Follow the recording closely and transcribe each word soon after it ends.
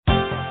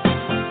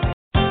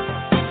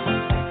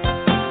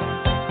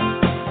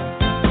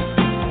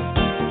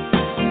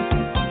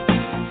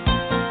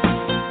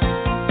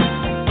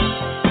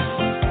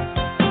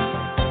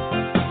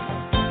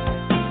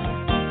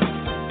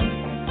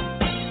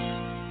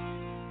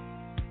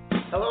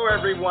Hello,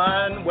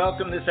 everyone.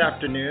 Welcome this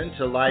afternoon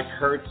to Life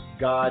Hurts,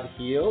 God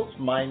Heals.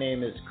 My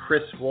name is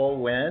Chris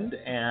Woolwind,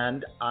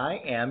 and I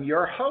am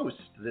your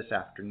host this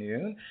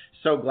afternoon.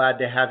 So glad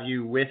to have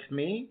you with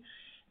me.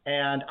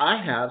 And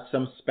I have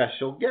some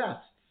special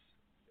guests.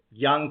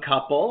 Young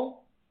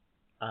couple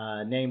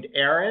named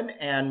Aaron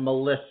and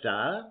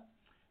Melissa.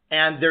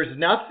 And there's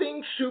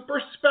nothing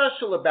super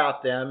special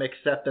about them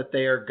except that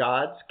they are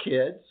God's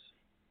kids.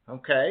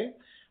 Okay?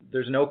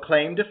 There's no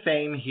claim to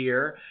fame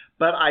here.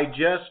 But I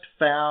just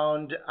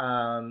found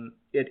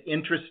it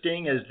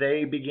interesting as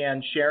they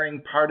began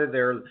sharing part of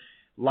their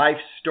life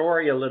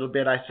story a little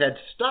bit. I said,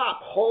 stop,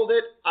 hold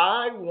it.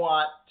 I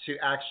want to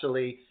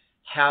actually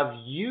have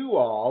you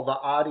all, the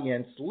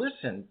audience,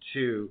 listen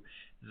to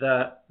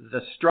the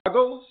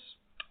struggles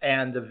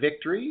and the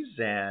victories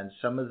and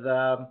some of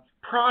the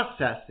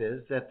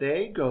processes that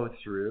they go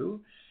through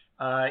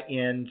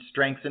in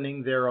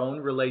strengthening their own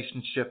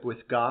relationship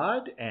with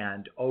God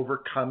and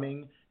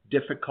overcoming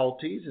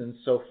difficulties and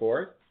so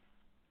forth.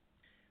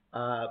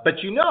 But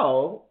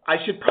I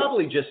should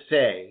probably just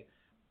say,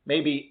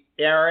 maybe,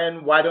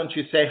 Aaron, why don't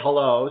you say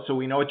hello so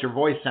we know what your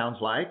voice sounds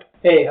like?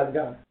 Hey, how's it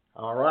going?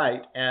 All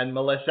right. And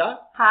Melissa?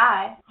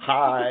 Hi.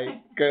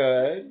 Hi.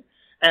 Good.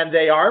 And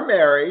they are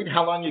married.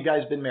 How long you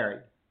guys been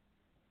married?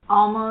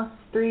 Almost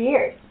 3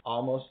 years.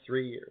 Almost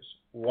 3 years.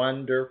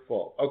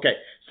 Wonderful. Okay.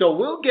 So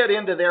we'll get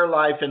into their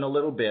life in a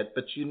little bit,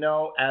 but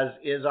as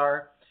is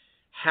our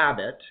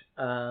habit,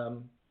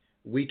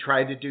 we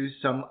try to do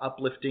some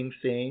uplifting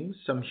things,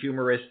 some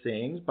humorous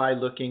things by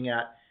looking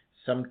at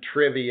some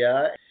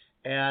trivia.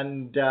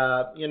 And,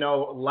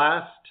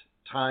 last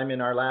time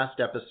in our last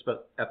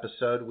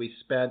episode, we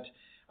spent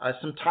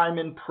some time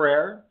in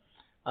prayer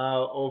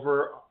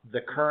over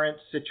the current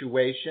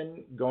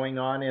situation going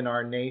on in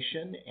our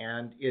nation.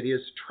 And it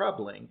is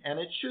troubling, and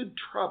it should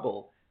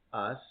trouble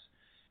us.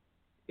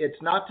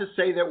 It's not to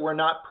say that we're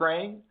not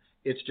praying.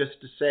 It's just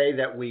to say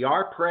that we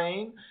are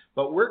praying,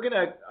 but we're going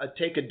to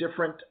take a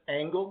different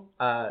angle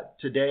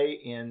today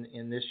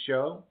in this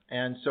show.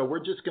 And so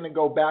we're just going to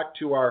go back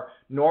to our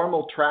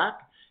normal track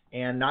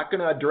and not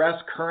going to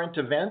address current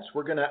events.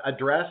 We're going to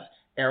address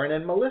Aaron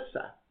and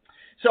Melissa.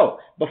 So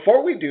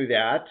before we do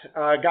that,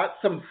 I got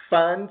some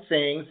fun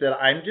things that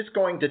I'm just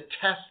going to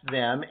test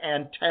them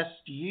and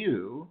test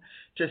you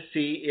to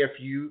see if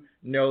you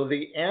know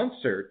the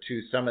answer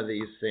to some of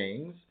these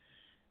things.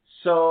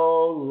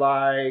 So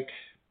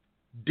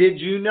did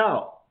you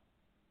know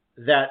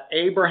that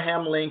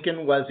Abraham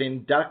Lincoln was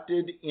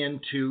inducted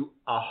into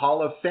a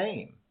Hall of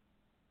Fame?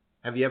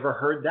 Have you ever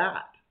heard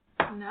that?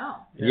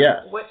 No.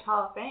 Yes. Which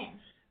Hall of Fame?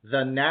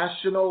 The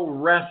National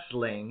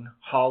Wrestling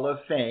Hall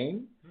of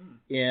Fame.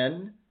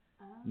 In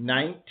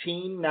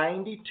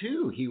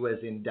 1992, he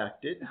was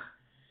inducted.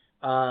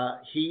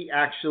 He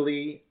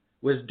actually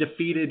was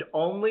defeated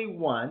only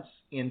once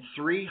in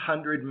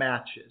 300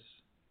 matches.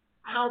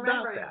 How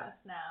about that?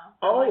 This now.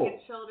 Oh. Like a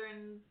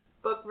children's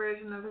book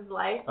version of his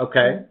life.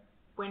 Okay.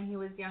 When he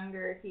was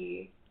younger,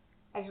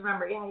 I just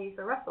remember, he used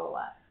to wrestle a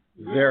lot.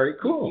 Very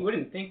cool. You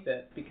wouldn't think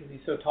that because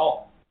he's so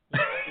tall.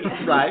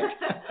 Right.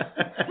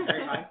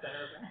 Very high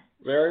center.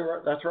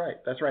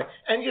 That's right.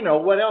 And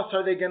what else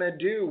are they going to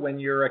do when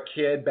you're a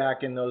kid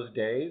back in those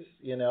days?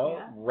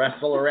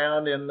 Wrestle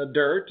around in the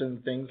dirt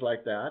and things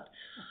like that.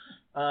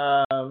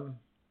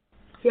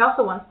 He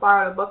also once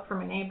borrowed a book from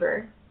a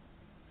neighbor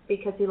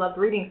because he loved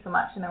reading so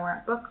much and there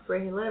weren't books where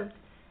he lived.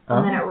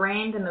 And then it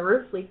rained and the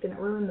roof leaked and it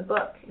ruined the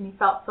book. And he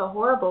felt so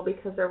horrible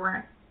because there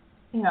weren't,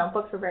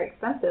 books were very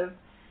expensive.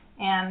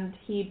 And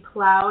he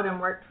plowed and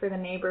worked for the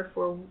neighbor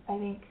for, I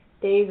think,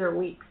 days or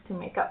weeks to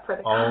make up for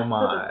the cost of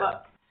the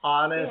book.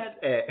 Honest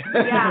Abe.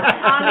 Yeah,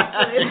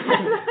 honestly.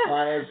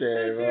 Honest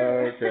Abe,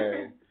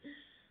 okay.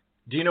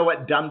 Do you know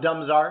what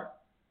dum-dums are?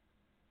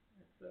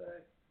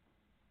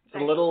 It's a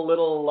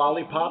little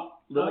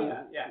lollipop,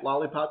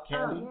 lollipop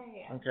candy. Oh,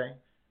 yeah. Okay.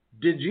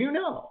 Did you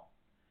know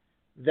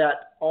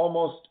that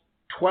almost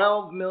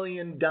 12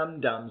 million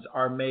dum-dums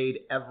are made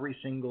every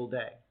single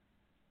day?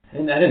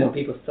 And I didn't know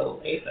people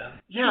still ate them.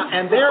 Yeah,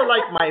 and they're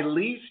like my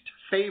least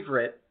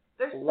favorite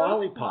They're so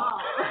lollipop.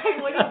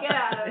 Small. What do you get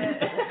out of it?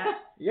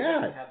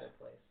 Yes. They have their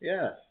place.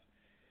 Yes.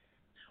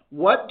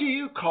 What do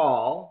you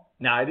call,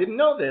 now I didn't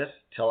know this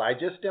till I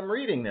just am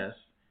reading this,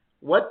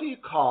 what do you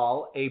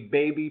call a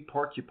baby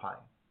porcupine?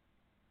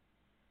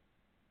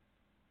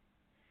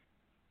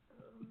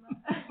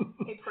 A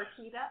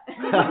porquita.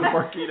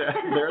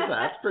 Porquita.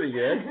 That's pretty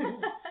good.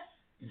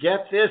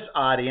 Get this,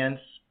 audience,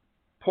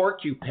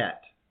 porcupet.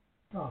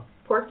 Oh.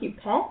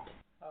 Porcupet?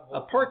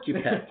 A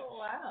porcupet.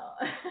 Wow.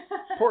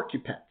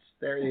 Porcupets.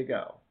 There you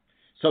go.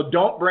 So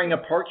don't bring a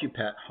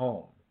porcupet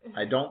home.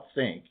 I don't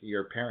think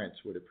your parents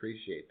would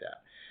appreciate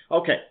that.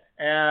 Okay,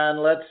 and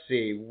let's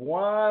see.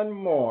 One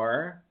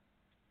more.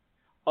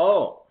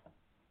 Oh,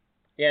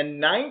 in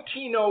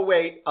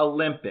 1908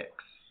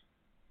 Olympics,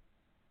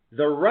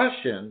 the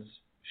Russians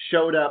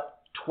showed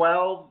up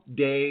 12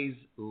 days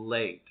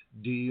late.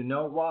 Do you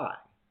know why?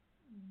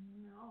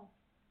 No.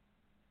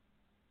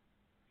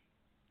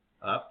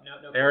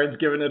 No. Aaron's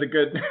giving it a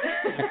good...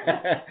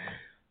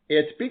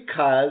 It's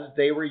because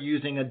they were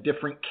using a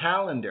different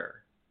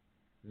calendar.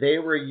 They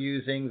were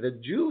using the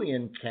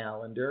Julian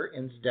calendar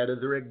instead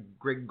of the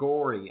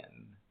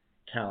Gregorian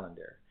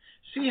calendar.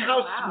 See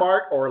how Wow.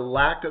 smart or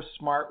lack of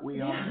smart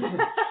we are?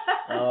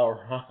 All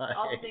right.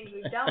 All the things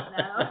we don't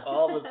know.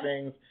 All the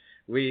things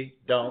we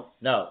don't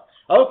know.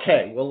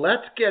 Okay, well,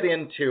 let's get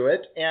into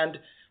it. And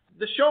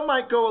the show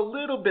might go a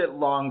little bit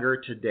longer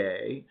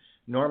today.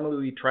 Normally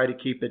we try to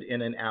keep it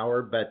in an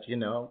hour, but,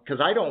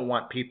 because I don't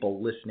want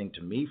people listening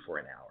to me for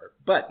an hour.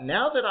 But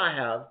now that I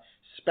have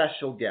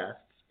special guests,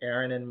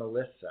 Aaron and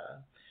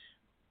Melissa,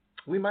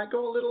 we might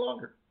go a little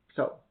longer.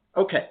 So,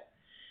 okay.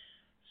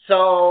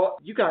 So,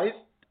 you guys,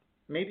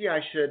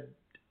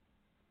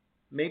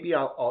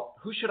 I'll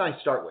who should I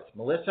start with,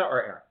 Melissa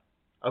or Aaron?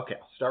 Okay,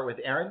 I'll start with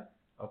Aaron.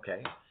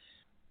 Okay.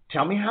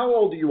 Tell me how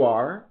old you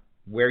are,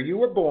 where you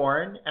were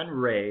born and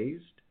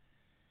raised,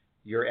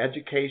 your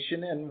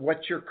education, and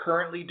what you're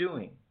currently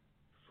doing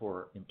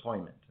for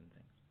employment and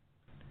things.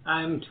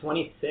 I'm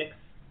 26.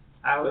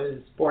 I was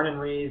born and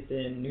raised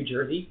in New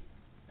Jersey.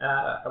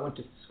 I went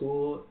to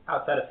school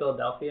outside of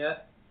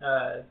Philadelphia,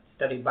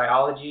 studied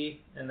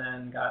biology, and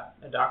then got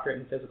a doctorate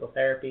in physical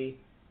therapy.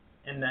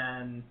 And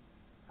then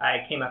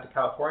I came out to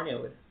California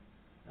with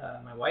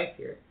my wife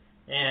here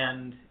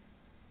and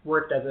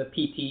worked as a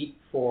PT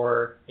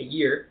for a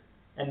year,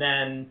 and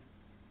then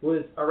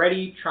was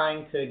already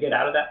trying to get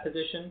out of that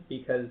position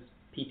because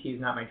PT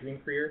is not my dream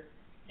career.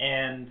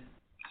 And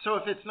so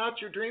if it's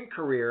not your dream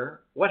career,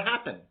 what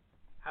happened?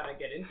 How did I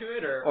get into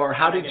it, or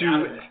how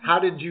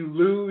did you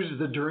lose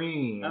the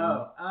dream?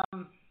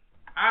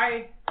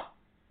 I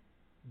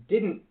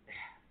didn't.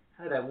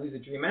 How did I lose a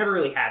dream? I never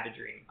really had a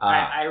dream.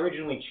 I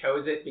originally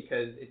chose it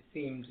because it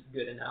seemed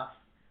good enough,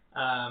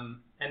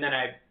 and then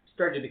I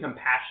started to become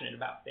passionate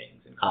about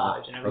things in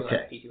college, and I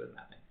realized PT wasn't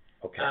that thing.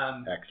 Okay,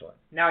 excellent.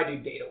 Now I do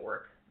data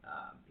work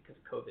because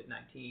of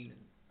COVID-19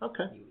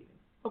 and me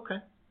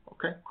leaving.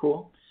 Okay,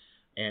 cool.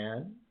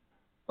 And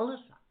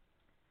Melissa?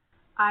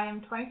 I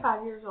am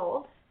 25 years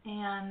old,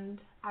 and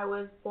I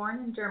was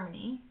born in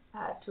Germany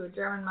to a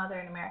German mother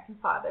and American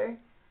father.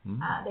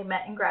 Mm-hmm. They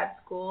met in grad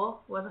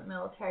school, wasn't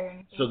military or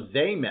anything. So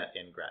they met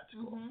in grad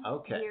school. Mm-hmm.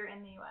 Okay. Here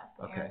in the U.S.,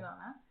 in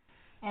Arizona.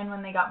 And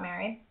when they got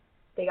married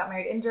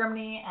in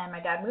Germany, and my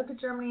dad moved to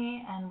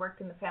Germany and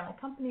worked in the family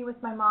company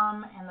with my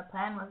mom, and the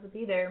plan was to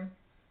be there,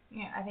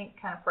 I think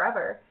kind of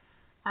forever.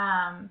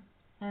 And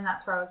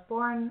that's where I was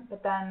born,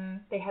 but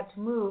then they had to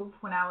move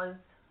when I was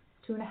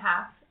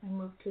 2.5 and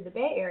moved to the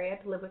Bay Area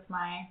to live with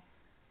my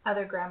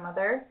other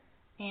grandmother.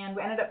 And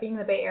we ended up being in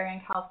the Bay Area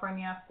in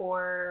California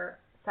for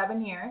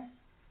 7 years.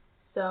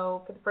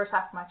 So for the first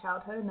half of my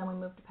childhood, and then we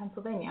moved to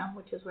Pennsylvania,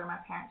 which is where my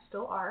parents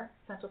still are,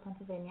 central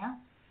Pennsylvania.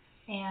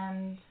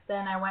 And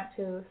then I went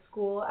to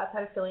school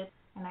outside of Philly,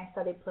 and I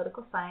studied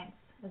political science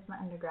as my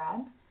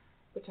undergrad,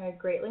 which I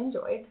greatly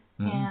enjoyed.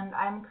 Mm-hmm. And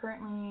I'm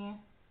currently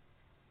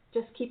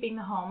just keeping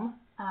the home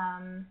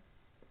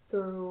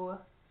through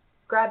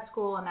grad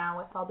school, and now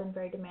it's all been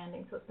very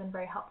demanding, so it's been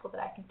very helpful that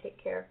I can take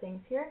care of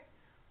things here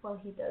while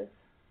he does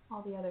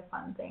all the other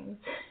fun things.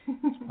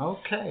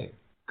 Okay,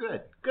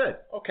 good.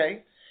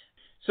 Okay.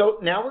 So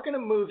now we're going to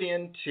move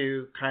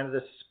into kind of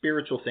the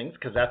spiritual things,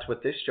 because that's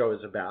what this show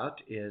is about,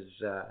 is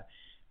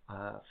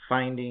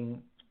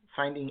finding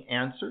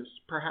answers,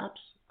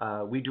 perhaps.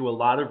 We do a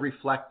lot of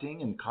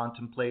reflecting and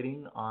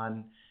contemplating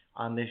on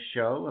this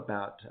show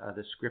about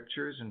the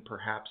scriptures and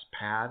perhaps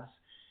paths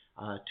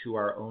to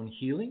our own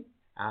healing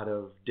out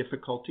of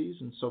difficulties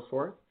and so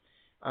forth.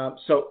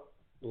 So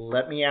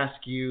let me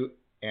ask you,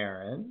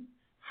 Aaron.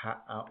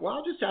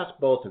 I'll just ask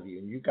both of you,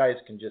 and you guys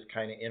can just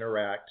kind of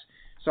interact.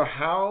 So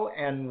how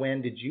and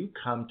when did you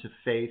come to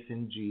faith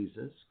in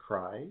Jesus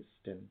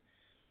Christ,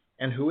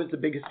 and who was the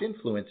biggest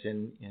influence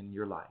in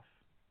your life?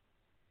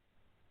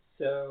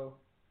 So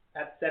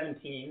at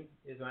 17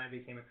 is when I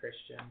became a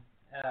Christian.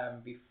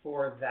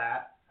 Before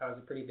that, I was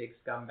a pretty big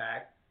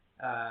scumbag.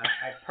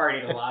 I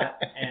partied a lot,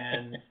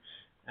 and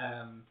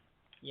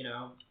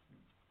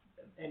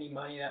any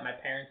money that my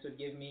parents would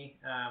give me,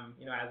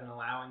 as an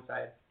allowance,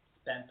 I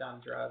spent on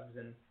drugs,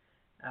 and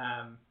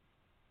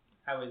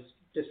I was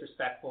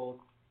disrespectful,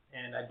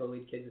 and I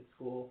bullied kids at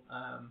school.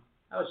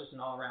 I was just an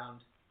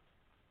all-around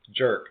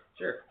jerk.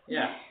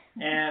 Yeah.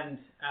 And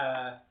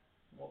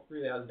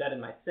really, I was dead in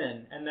my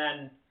sin. And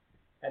then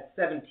at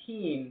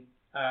 17,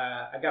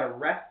 I got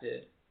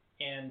arrested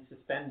and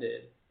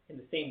suspended in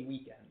the same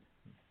weekend,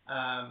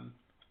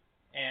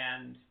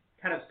 and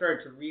kind of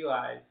started to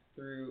realize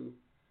through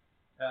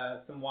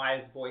some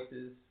wise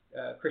voices,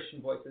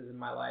 Christian voices in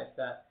my life,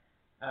 that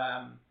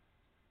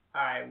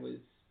I was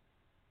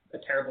a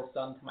terrible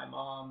son to my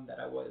mom, that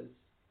I was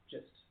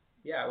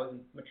I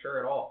wasn't mature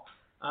at all.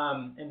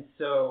 And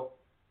so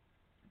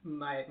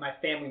my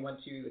family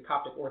went to the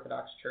Coptic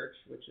Orthodox Church,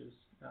 which is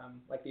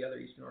like the other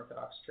Eastern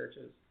Orthodox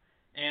churches.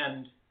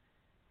 And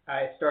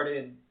I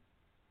started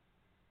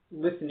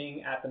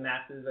listening at the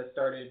masses. I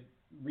started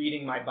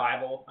reading my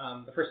Bible.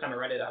 The first time I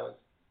read it, I was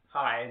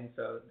high, and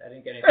so I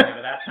didn't get anything out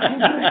of that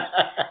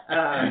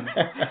time.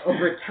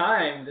 Over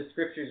time, the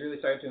scriptures really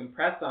started to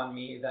impress on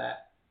me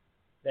that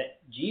that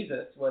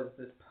Jesus was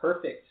this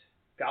perfect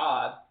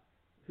God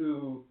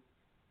who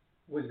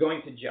was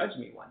going to judge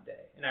me one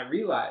day. And I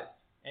realized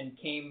and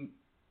came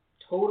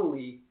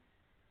totally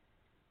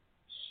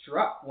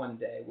struck one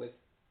day with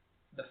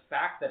the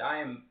fact that I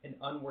am an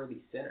unworthy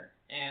sinner.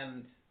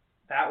 And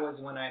that was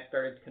when I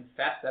started to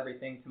confess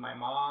everything to my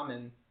mom,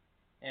 and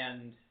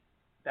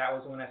that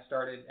was when I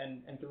started,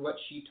 and through what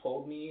she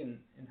told me and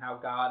how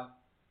God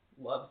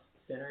loves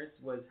sinners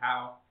was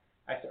how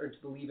I started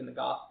to believe in the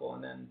gospel.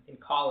 And then in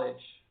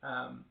college,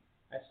 I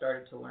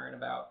started to learn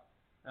about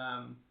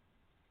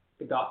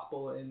the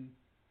gospel in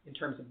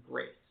terms of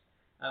grace.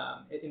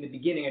 In the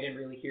beginning, I didn't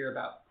really hear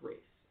about grace,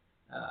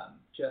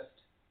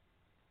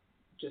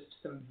 just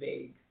some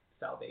vague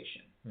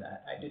salvation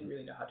that I didn't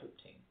really know how to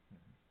obtain.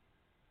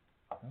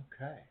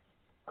 Okay,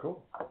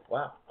 cool.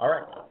 Wow. All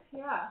right.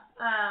 Yeah.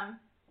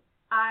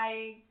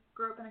 I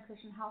grew up in a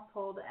Christian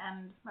household,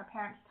 and my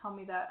parents tell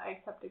me that I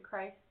accepted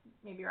Christ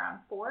maybe around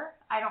 4.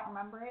 I don't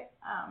remember it,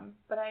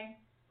 but I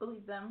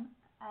believe them.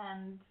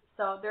 And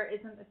so there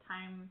isn't a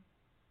time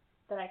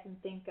that I can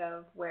think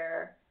of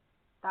where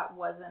that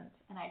wasn't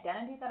an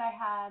identity that I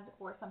had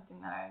or something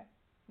that I,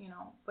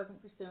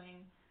 wasn't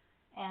pursuing.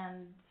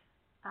 And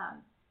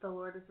the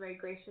Lord was very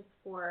gracious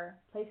for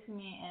placing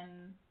me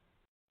in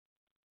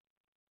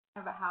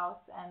of a house,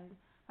 and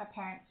my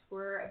parents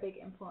were a big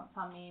influence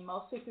on me,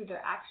 mostly through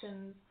their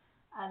actions.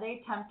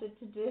 They attempted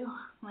to do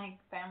like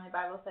family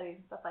Bible studies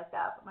and stuff like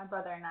that, but my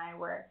brother and I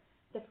were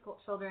difficult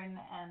children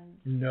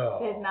and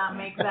did not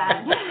make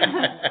that.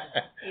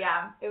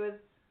 Yeah, it was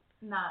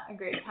not a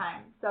great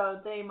time.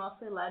 So they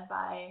mostly led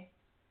by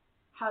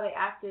how they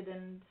acted,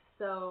 and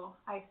so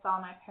I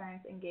saw my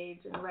parents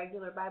engage in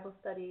regular Bible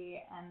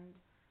study and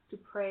to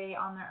pray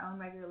on their own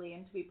regularly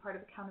and to be part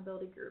of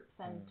accountability groups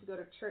and to go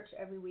to church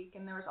every week.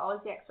 And there was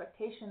always the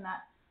expectation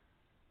that,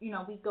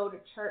 we go to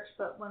church,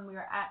 but when we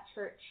were at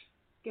church,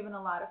 given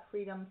a lot of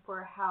freedom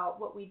for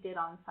what we did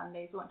on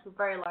Sundays. We went to a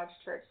very large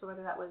church, so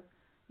whether that was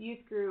youth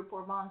group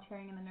or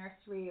volunteering in the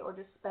nursery or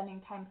just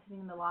spending time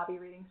sitting in the lobby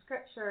reading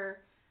scripture,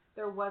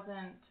 there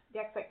wasn't the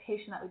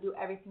expectation that we do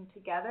everything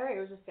together. It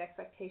was just the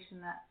expectation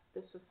that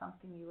this was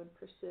something you would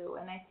pursue.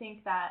 And I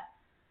think that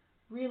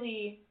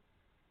really,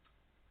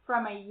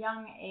 from a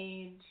young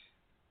age,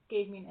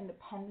 gave me an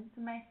independence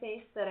in my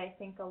faith that I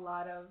think a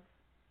lot of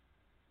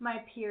my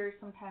peers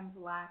sometimes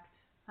lacked,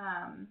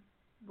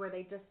 where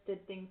they just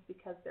did things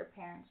because their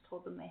parents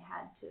told them they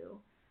had to.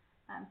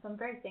 So I'm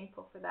very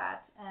thankful for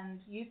that. And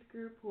youth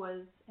group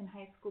was in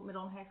high school,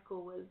 middle and high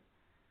school, was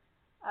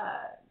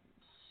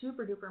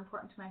super duper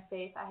important to my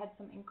faith. I had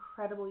some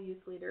incredible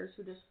youth leaders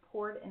who just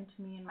poured into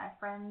me and my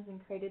friends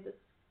and created this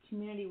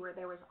community where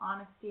there was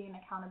honesty and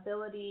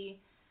accountability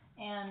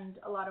and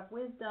a lot of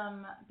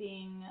wisdom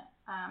being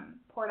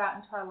poured out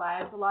into our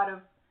lives, a lot of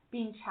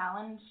being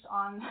challenged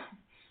on,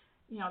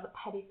 the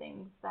petty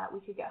things that we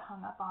could get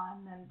hung up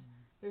on. And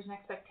there's an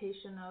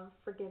expectation of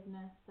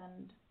forgiveness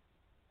and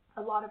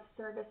a lot of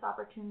service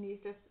opportunities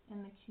just in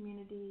the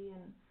community.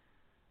 And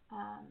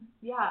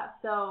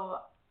so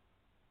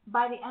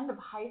by the end of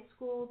high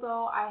school,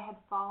 though, I had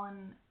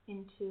fallen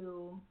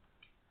into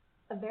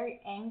a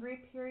very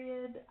angry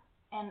period,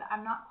 and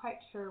I'm not quite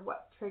sure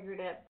what triggered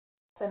it.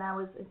 And I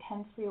was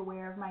intensely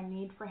aware of my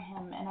need for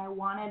him, and I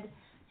wanted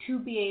to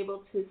be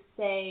able to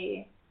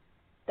say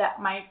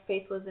that my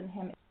faith was in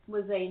him. It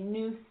was a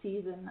new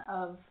season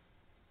of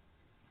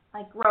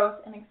growth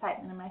and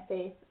excitement in my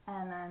faith.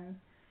 And then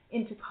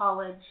into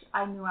college,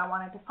 I knew I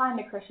wanted to find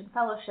a Christian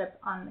fellowship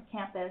on the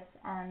campus,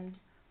 and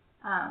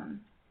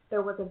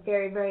there was a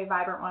very, very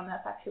vibrant one.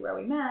 That's actually where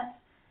we met,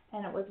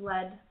 and it was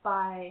led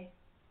by,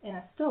 and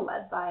is still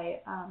led by,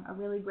 a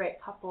really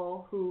great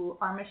couple who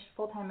are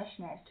full-time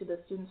missionaries to the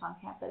students on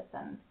campus.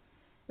 And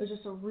it was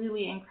just a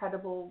really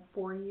incredible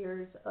 4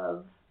 years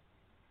of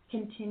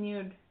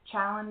continued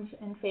challenge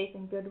in faith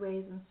in good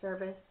ways and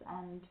service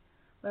and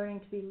learning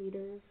to be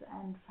leaders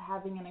and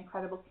having an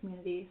incredible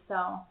community.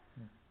 So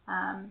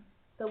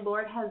the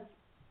Lord has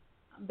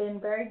been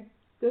very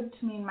good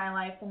to me in my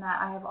life in that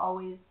I have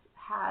always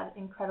had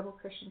incredible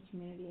Christian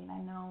community. And I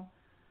know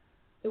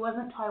it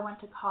wasn't until I went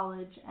to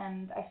college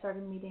and I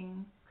started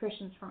meeting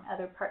Christians from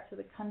other parts of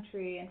the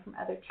country and from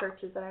other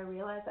churches that I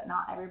realized that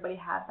not everybody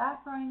had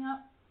that growing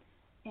up.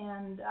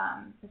 And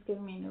it's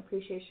given me a new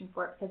appreciation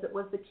for it because it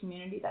was the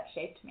community that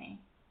shaped me,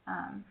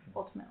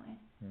 ultimately.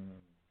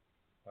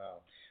 Wow.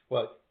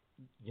 Well,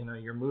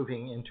 you're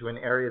moving into an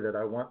area that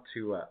I want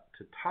to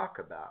talk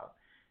about.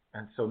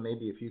 And so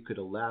maybe if you could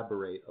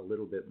elaborate a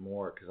little bit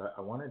more, because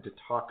I wanted to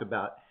talk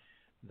about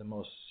the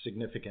most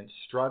significant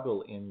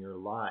struggle in your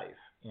life.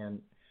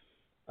 And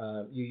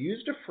you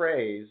used a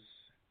phrase,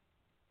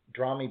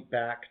 draw me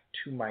back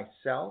to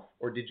myself,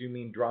 or did you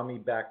mean draw me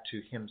back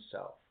to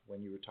himself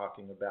when you were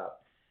talking about,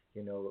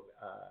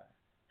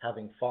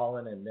 having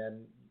fallen and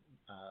then...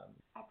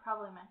 I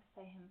probably meant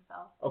to say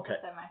himself. Okay.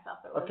 I said myself.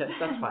 It was, okay,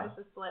 that's fine. Just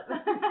a slip.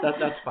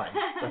 That's fine.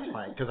 That's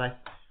fine. Because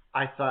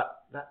I thought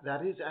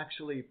that is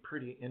actually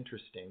pretty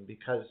interesting,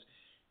 because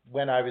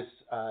when I was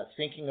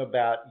thinking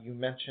about, you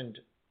mentioned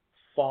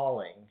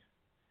falling,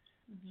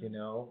 you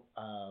know,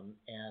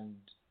 and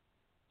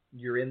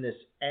you're in this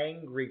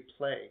angry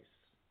place.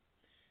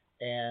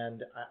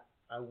 And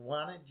I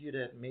wanted you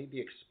to maybe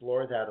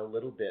explore that a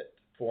little bit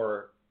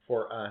for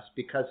us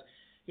because,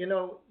 you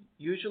know,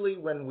 usually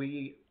when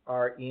we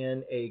are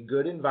in a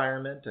good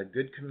environment, a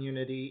good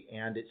community,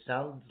 and it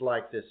sounds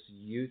like this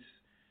youth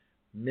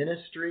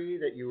ministry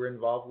that you were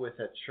involved with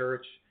at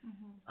church,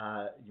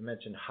 you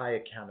mentioned high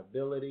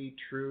accountability,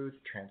 truth,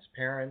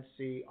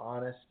 transparency,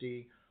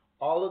 honesty,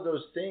 all of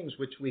those things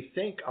which we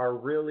think are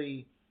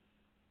really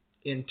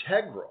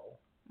integral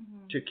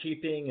to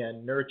keeping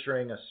and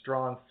nurturing a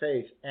strong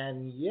faith.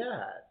 And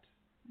yet,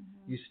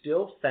 you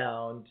still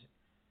found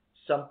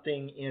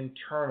something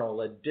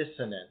internal, a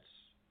dissonance,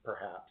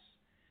 perhaps,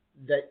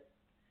 that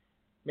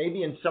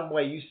maybe in some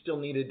way you still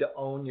needed to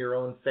own your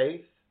own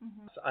faith.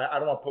 I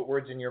don't want to put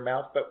words in your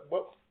mouth, but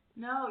what?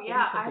 No, what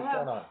yeah, do you think is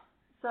going on?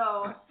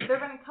 So there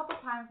have been a couple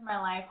times in my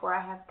life where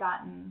I have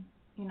gotten,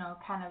 you know,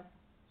 kind of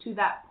to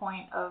that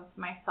point of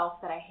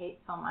myself that I hate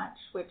so much,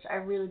 which I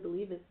really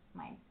believe is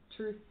my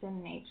true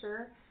sin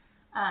nature.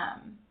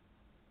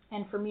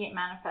 And for me, it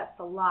manifests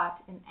a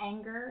lot in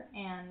anger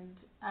and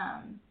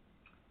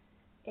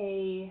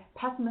a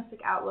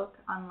pessimistic outlook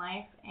on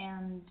life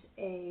and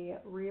a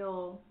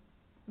real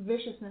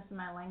viciousness in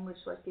my language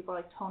towards people,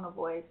 like tone of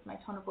voice. My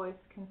tone of voice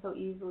can so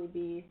easily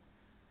be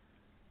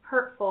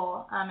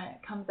hurtful, and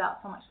it comes out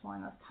so much more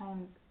in those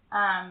times.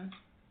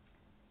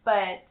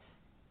 But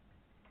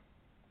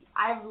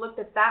I've looked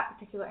at that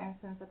particular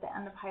instance at the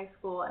end of high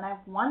school, and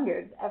I've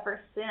wondered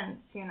ever since,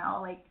 you know,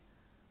 like,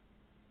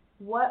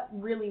 what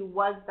really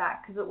was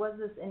that? Because it was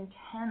this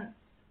intense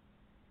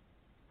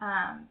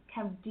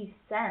kind of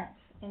descent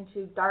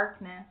into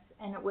darkness,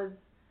 and it was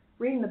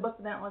reading the book,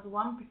 but then it was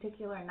one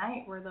particular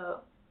night where the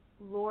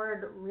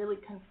Lord really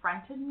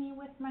confronted me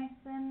with my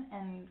sin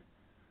and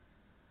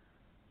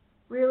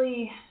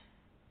really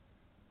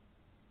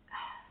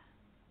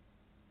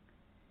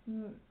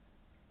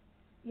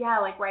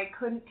like where I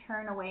couldn't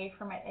turn away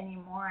from it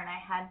anymore, and I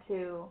had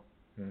to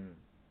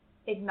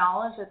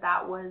acknowledge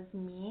that was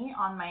me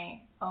on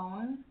my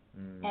own,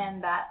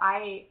 and that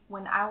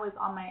when I was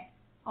on my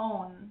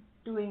own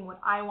doing what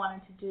I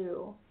wanted to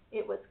do,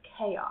 it was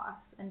chaos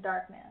and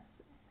darkness,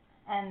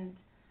 and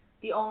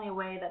the only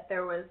way that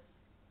there was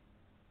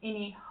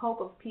any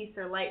hope of peace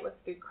or light was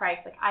through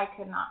Christ. Like, I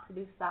could not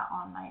produce that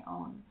on my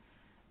own.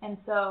 And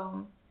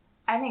so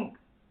I think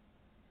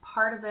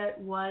part of it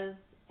was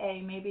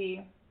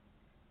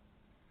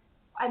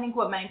I think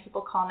what many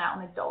people call now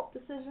an adult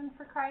decision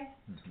for Christ,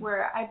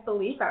 where I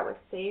believe I was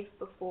saved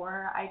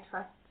before. I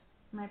trust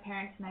my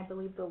parents, and I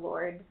believe the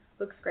Lord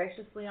looks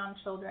graciously on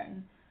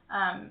children,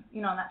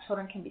 you know, and that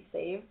children can be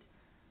saved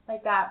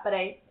like that. But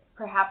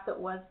perhaps it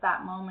was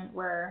that moment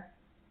where,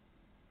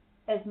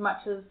 as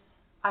much as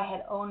I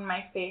had owned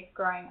my faith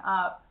growing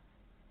up,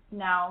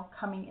 now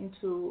coming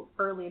into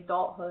early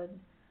adulthood,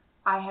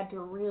 I had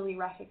to really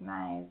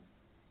recognize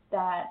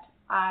that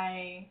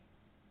I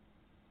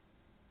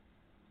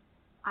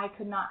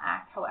could not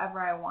act however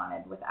I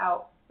wanted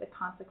without the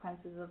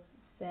consequences of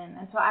sin.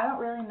 And so I don't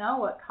really know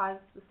what caused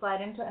the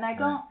slide into it. And I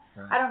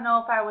don't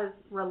know if I was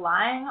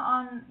relying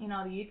on, you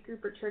know, the youth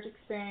group or church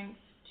experience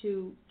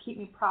to keep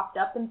me propped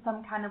up in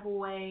some kind of a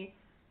way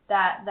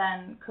that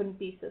then couldn't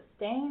be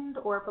sustained,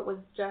 or if it was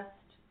just,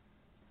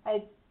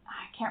 I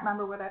can't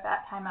remember whether at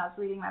that time I was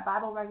reading my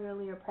Bible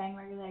regularly or praying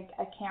regularly.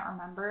 I can't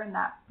remember, and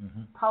that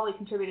probably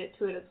contributed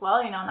to it as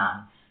well, you know,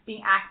 not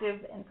being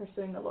active in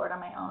pursuing the Lord on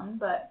my own.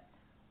 But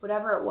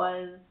whatever it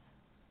was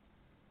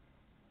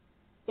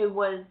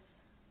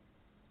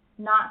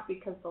not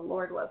because the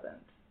Lord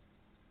wasn't,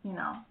 you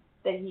know,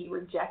 that he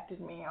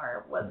rejected me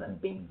or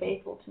wasn't being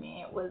faithful to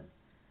me. It was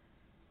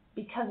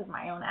because of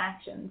my own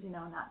actions, you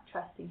know, not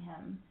trusting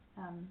him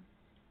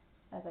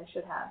as I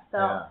should have.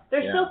 So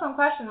there's still some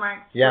question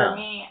marks for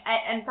me.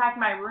 In fact,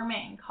 my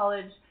roommate in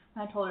college,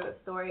 when I told her the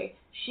story,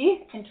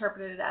 she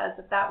interpreted it as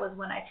that was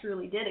when I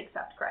truly did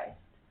accept Christ.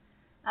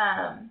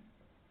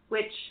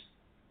 Which,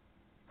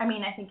 I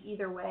mean, I think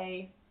either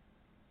way,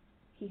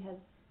 he has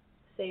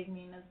saved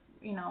me and is,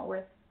 you know,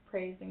 worth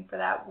praising for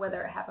that,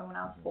 whether it happened when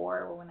I was 4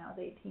 or when I was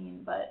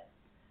 18. But,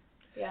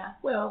 yeah.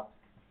 Well,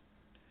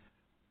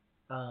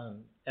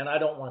 and I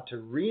don't want to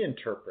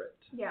reinterpret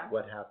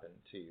what happened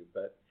to you,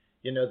 but,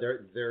 you know,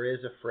 there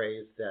is a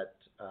phrase that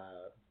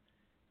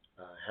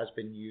has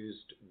been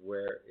used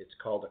where it's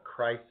called a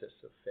crisis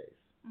of faith,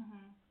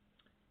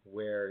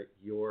 where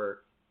you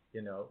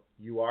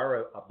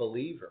are a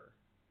believer,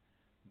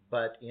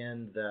 but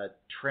in the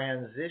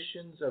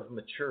transitions of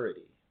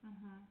maturity,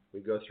 we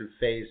go through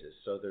phases.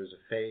 So there's a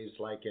phase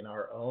like in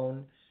our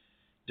own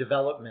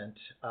development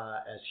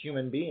as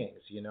human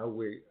beings. You know,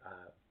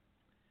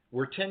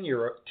 we're 10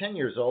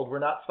 years old. We're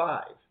not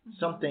 5.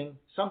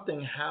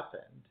 Something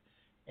happened,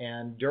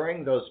 and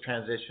during those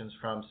transitions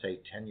from,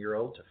 say,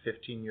 10-year-old to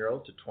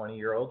 15-year-old to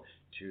 20-year-old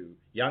to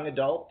young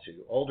adult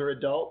to older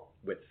adult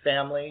with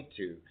family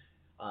to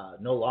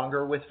no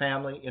longer with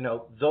family, you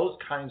know, those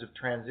kinds of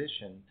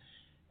transition.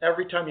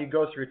 Every time you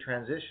go through a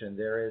transition,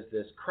 there is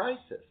this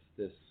crisis,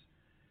 this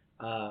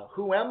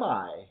who am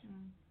I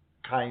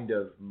kind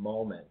of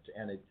moment.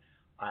 And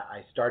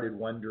I started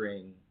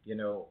wondering,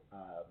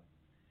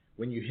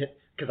 when you hit,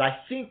 because I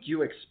think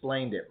you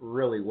explained it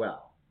really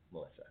well,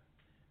 Melissa,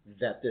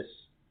 that this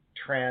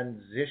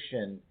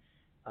transition,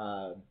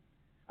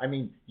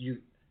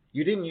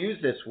 you didn't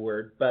use this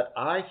word, but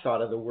I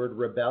thought of the word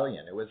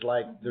rebellion. It was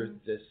like there's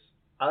this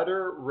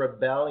utter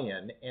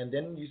rebellion, and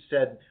then you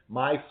said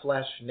my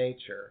flesh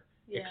nature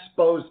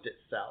exposed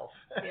itself.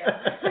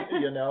 Yeah.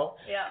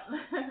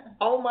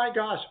 Oh my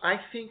gosh, I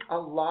think a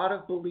lot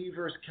of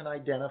believers can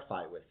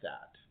identify with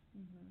that.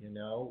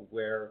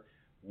 Where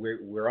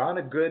we're on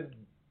a good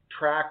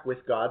track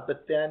with God,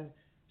 but then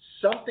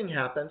something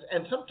happens,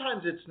 and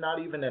sometimes it's not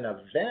even an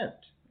event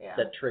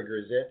that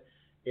triggers it.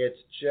 It's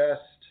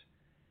just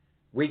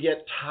we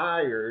get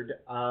tired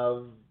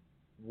of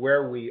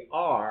where we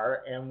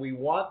are, and we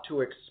want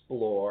to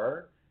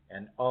explore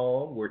and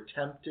own. We're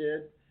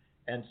tempted,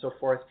 and so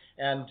forth.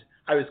 And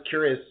I was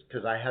curious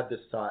because I had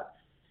this thought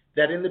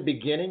that in the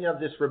beginning of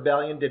this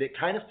rebellion, did it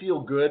kind of feel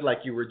good, like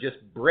you were just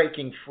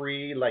breaking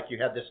free, like you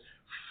had this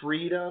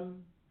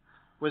freedom?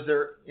 Was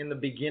there in the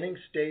beginning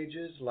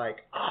stages like,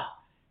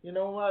 you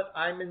know what,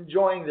 I'm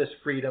enjoying this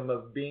freedom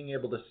of being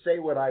able to say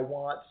what I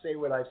want, say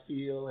what I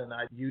feel, and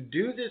you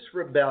do this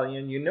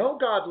rebellion,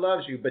 God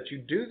loves you, but you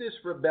do this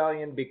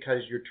rebellion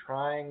because you're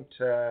trying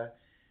to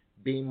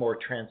be more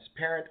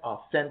transparent,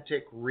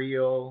 authentic,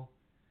 real,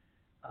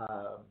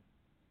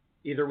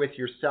 either with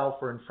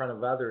yourself or in front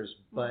of others,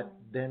 but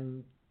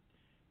then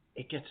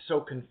it gets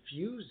so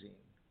confusing.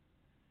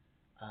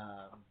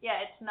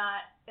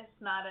 It's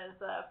not as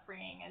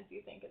freeing as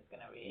you think it's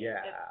going to be.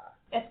 Yeah.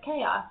 It's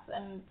chaos,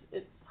 and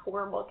it's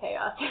horrible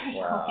chaos.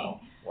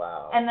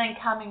 Wow. And then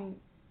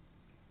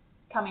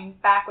coming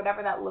back,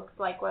 whatever that looks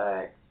like,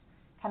 whether it's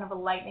kind of a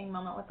lightning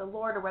moment with the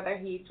Lord, or whether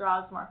He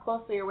draws more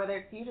closely, or whether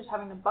it's you just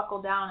having to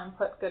buckle down and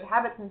put good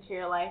habits into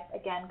your life,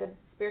 again, good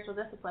spiritual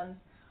disciplines,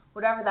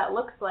 whatever that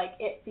looks like,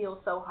 it feels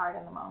so hard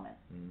in the moment.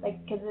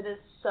 Because it is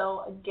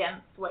so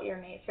against what your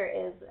nature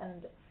is,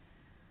 and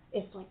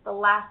it's like the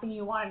last thing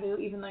you want to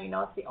do, even though you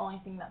know it's the only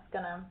thing that's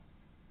going to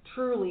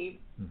truly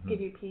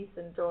give you peace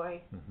and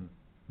joy.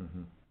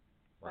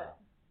 Wow.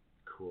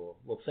 Cool.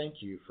 Well,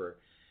 thank you for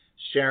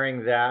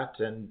sharing that.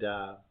 And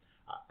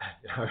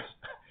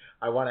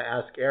I want to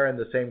ask Aaron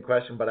the same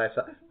question,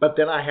 but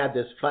then I had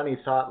this funny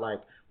thought like,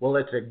 well,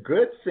 it's a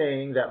good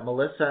thing that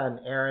Melissa and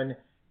Aaron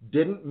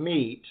didn't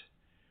meet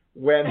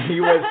when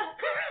he was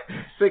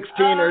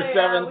 16 or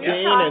 17.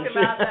 We talked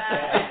about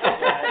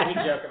that. We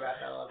joke about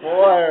that all the time.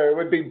 Boy, it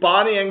would be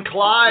Bonnie and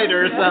Clyde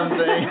or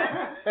something.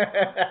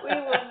 We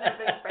wouldn't have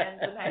been friends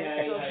in high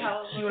school,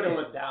 probably. She would have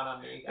looked down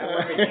on me. I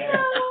worked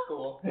at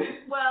school.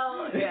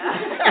 Well, yeah.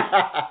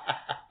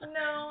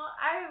 No,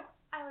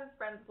 I was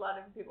friends with a lot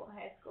of people in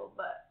high school,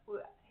 but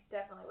we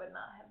definitely would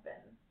not have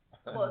been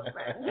close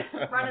friends.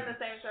 Running the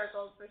same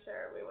circles, for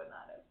sure, we would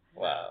not have.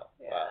 Wow.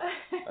 Yeah.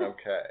 Wow.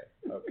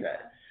 Okay.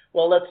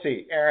 Well, let's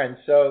see. Aaron,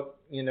 so,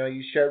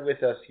 you shared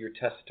with us your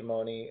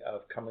testimony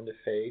of coming to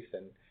faith,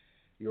 and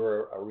you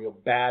were a real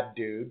bad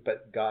dude,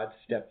 but God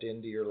stepped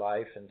into your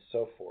life and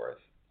so forth.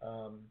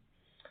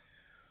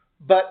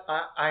 But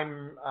I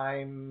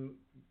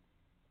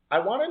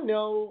want to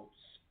know,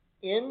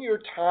 in your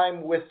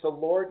time with the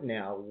Lord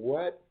now,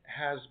 what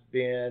has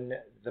been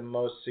the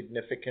most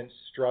significant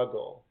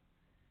struggle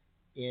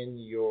in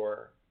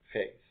your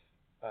faith,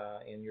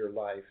 in your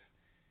life?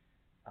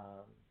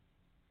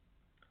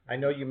 I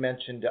know you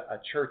mentioned a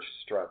church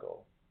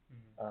struggle.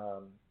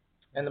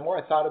 And the more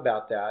I thought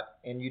about that,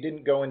 and you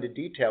didn't go into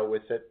detail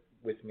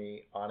with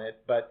me on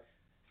it, but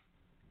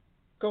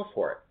go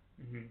for it.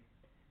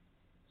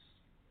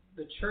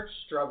 The church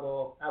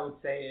struggle, I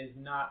would say, is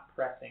not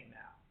pressing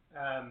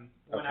now.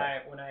 When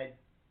I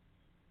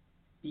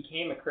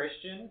became a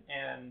Christian,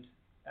 and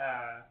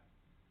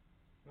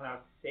when I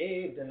was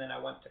saved, and then I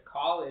went to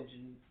college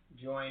and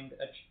joined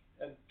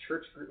a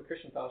church group, a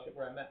Christian fellowship,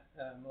 where I met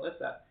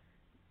Melissa,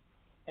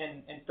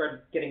 and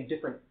started getting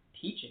different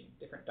teaching,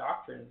 different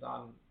doctrines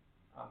on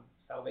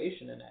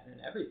salvation and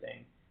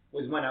everything,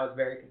 was when I was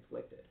very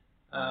conflicted.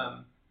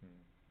 How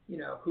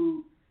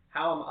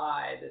am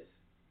I, this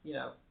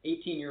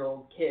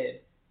 18-year-old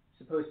kid,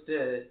 supposed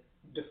to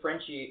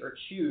differentiate or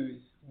choose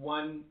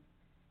one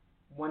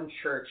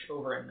church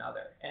over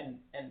another? And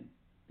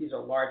these are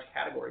large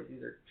categories.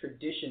 These are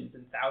traditions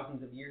and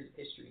thousands of years of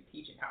history and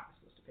teaching. How am I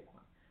supposed to pick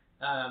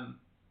one?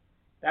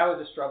 That was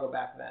a struggle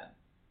back then.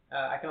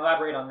 I can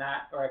elaborate on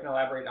that, or I can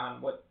elaborate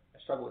on what I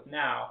struggle with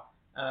now.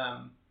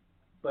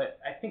 But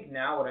I think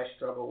now what I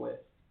struggle with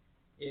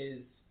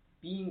is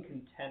being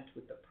content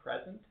with the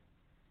present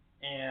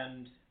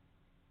and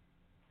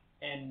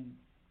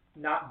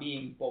not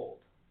being bold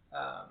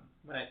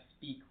when I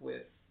speak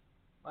with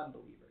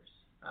unbelievers.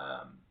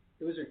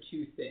 Those are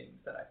two things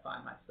that I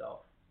find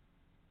myself,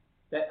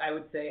 that I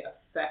would say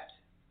affect.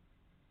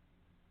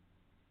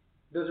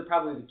 Those are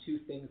probably the two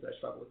things that I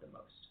struggle with the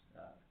most.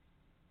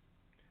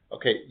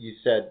 Okay, you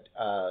said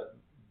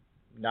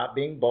not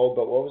being bold,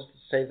 but what was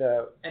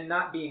and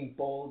not being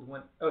bold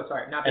when? Oh,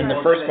 sorry, not. And being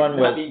the bold first one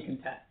was not being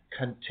content.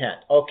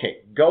 Content.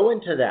 Okay, go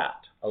into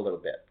that a little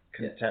bit.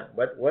 Content.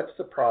 Yeah. What's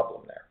the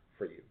problem there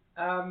for you?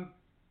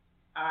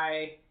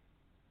 I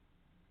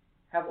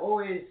have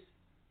always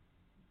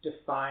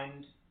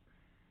defined.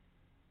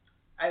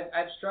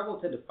 I've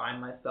struggled to define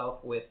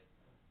myself with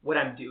what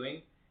I'm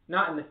doing,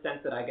 not in the sense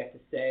that I get to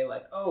say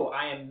like, oh,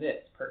 I am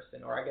this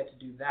person, or I get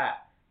to do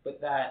that,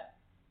 but that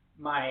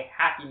my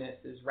happiness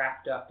is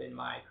wrapped up in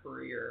my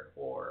career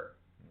or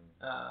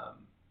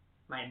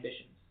my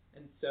ambitions.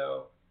 And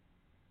so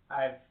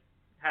I've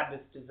had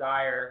this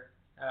desire,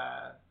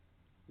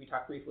 we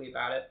talked briefly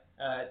about it,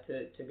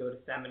 to go to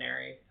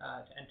seminary,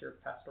 to enter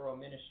pastoral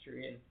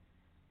ministry,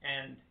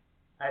 and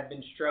I've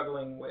been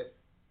struggling with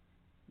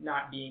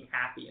not being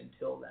happy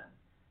until then.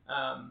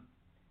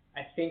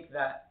 I think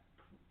that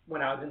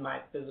when I was in my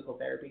physical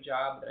therapy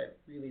job that I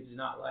really did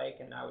not like,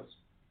 and I was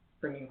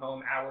bringing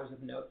home hours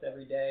of notes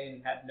every day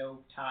and had no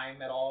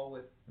time at all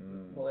with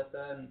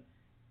Melissa and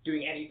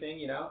doing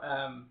anything,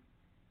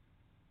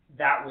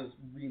 that was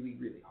really,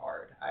 really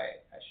hard.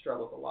 I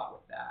struggled a lot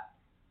with that.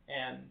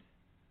 And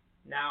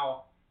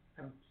now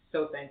I'm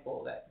so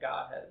thankful that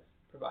God has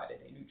provided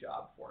a new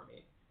job for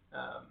me.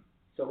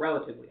 So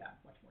relatively, I'm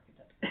much more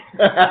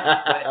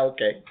content.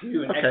 Okay.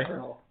 To an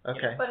external.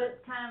 Okay. But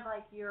it's kind of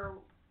like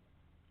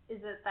is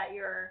it that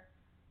you're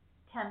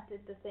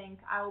tempted to think,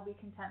 I will be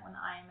content when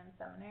I am in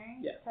seminary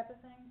type of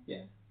thing?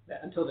 Yeah.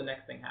 Until the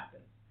next thing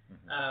happens.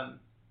 Mm-hmm.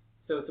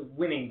 So it's a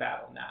winning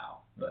battle now,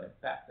 but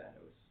back then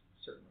it was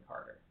certainly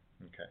harder.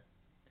 Okay.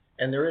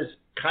 And there is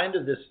kind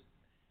of this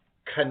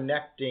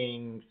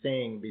connecting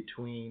thing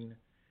between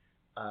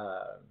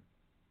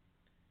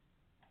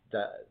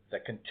the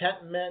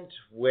contentment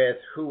with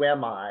who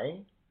am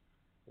I,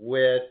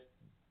 with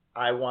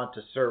I want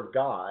to serve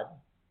God.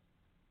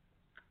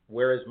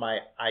 Where is my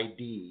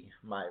ID,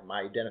 my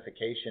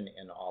identification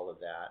in all of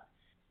that?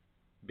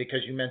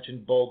 Because you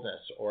mentioned boldness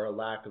or a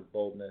lack of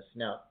boldness.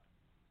 Now,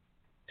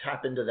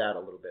 tap into that a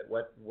little bit.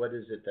 What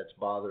is it that's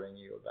bothering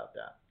you about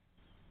that?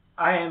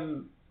 I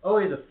am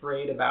always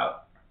afraid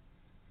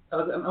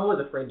I'm always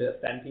afraid to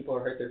offend people or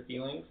hurt their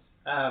feelings.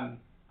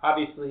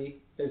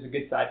 Obviously, there's a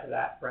good side to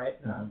that, right?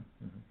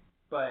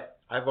 But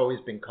I've always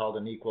been called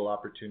an equal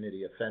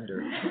opportunity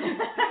offender.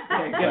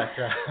 But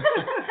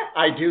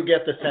I do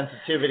get the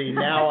sensitivity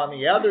now on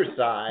the other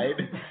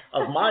side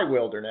of my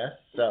wilderness.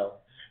 So,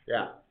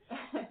 yeah.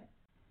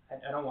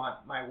 I don't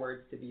want my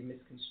words to be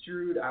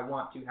misconstrued. I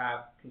want to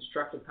have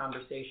constructive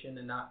conversation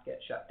and not get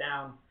shut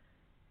down.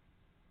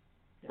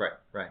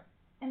 Right.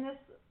 And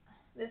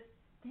this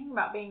thing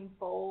about being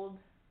bold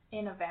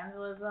in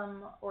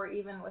evangelism or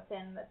even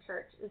within the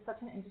church is such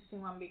an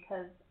interesting one,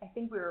 because I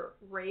think we were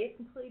raised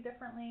completely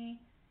differently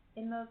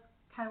in those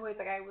kind of ways.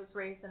 Like, I was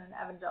raised in an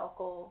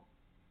evangelical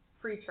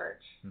free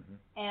church,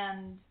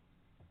 and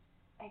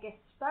I guess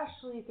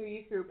especially through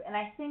youth group, and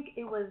I think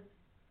it was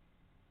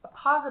a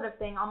positive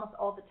thing almost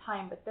all the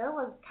time, but there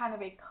was kind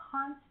of a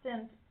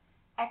constant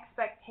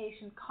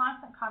expectation,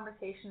 constant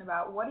conversation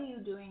about what are you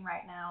doing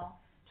right now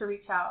to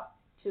reach out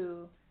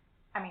to,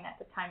 at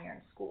the time you're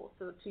in school,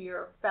 so to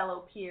your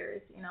fellow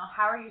peers,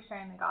 how are you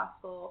sharing the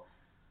gospel,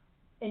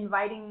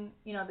 inviting,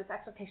 this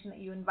expectation that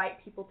you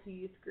invite people to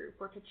youth group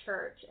or to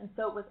church. And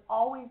so it was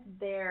always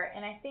there,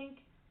 and I think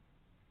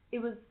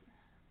it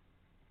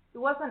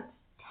wasn't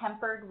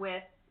tempered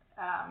with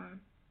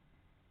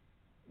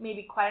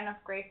maybe quite enough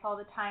grace all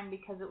the time,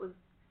 because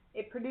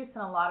it produced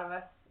in a lot of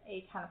us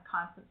a kind of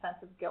constant sense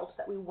of guilt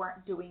that we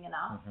weren't doing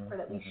enough, or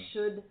that we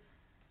should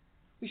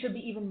be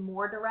even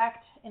more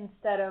direct,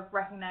 instead of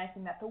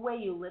recognizing that the way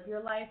you live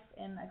your life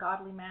in a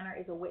godly manner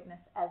is a witness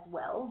as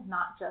well,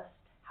 not just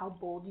how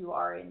bold you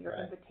are in your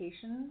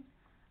invitations.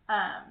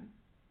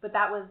 But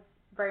that was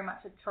very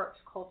much a church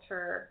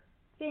culture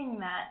thing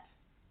that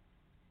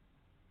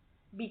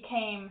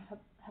became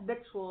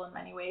habitual in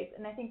many ways,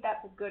 and I think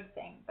that's a good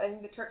thing. But I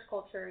think the church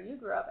culture you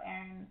grew up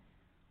in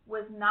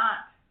was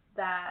not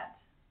that.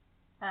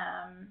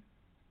 I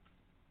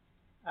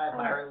have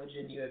my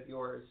religion, you have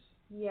yours.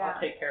 Yeah.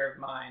 I'll take care of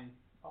mine.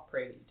 I'll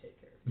pray that you take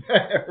care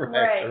of yours.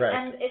 Right.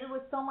 And it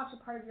was so much a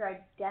part of your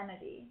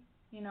identity.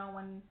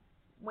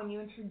 When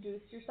you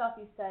introduced yourself,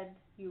 you said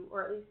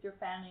or at least your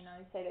family,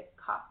 you said it's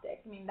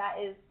Coptic. That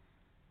is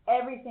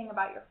everything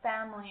about your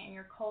family and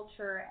your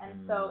culture,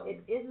 and so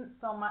it isn't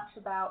so much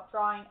about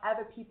drawing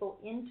other people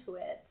into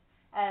it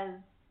as,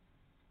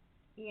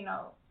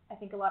 I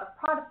think a lot of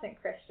Protestant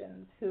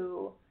Christians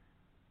who,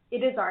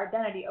 it is our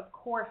identity, of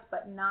course,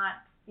 but not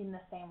in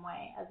the same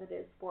way as it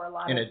is for a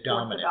lot of Orthodox. In a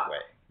dominant way,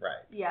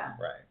 right. Yeah.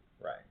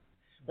 Right.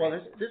 Well,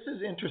 this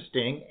is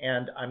interesting,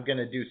 and I'm going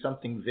to do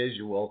something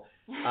visual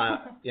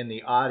in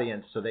the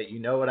audience so that you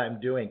know what I'm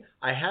doing.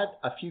 I had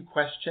a few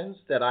questions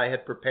that I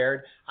had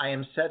prepared. I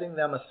am setting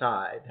them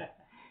aside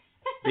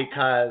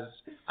because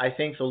I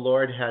think the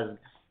Lord has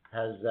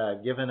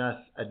given us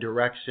a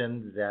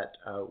direction that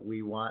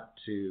we want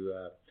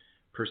to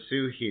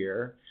pursue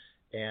here,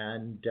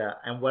 and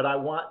what I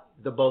want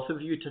the both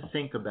of you to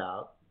think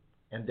about,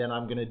 and then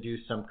I'm going to do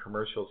some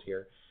commercials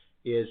here,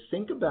 is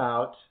think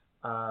about,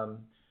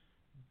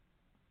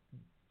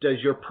 does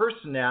your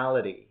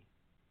personality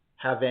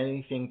have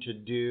anything to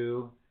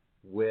do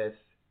with,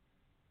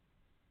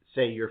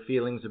 say, your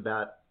feelings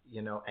about,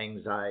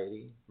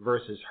 anxiety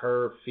versus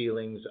her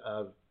feelings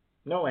of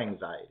no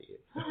anxiety?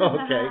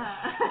 Okay.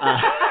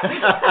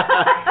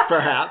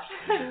 Perhaps.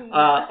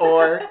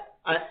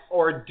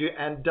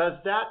 Does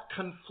that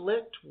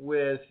conflict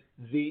with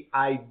the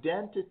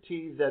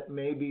identity that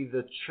maybe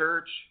the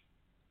church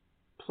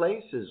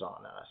places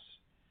on us?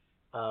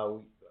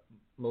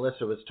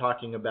 Melissa was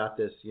talking about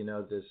this,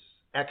 this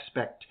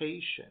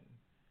expectation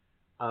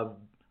of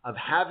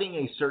having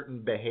a certain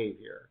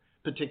behavior,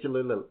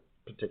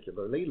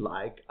 particularly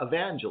like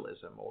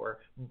evangelism or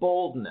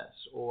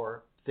boldness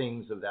or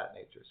things of that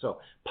nature. So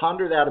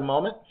ponder that a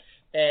moment.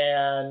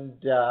 And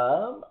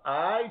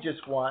I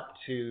just want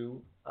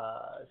to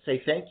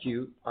say thank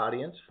you,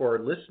 audience, for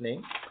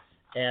listening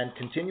and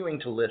continuing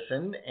to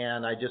listen.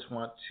 And I just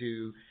want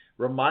to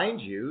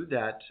remind you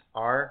that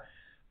our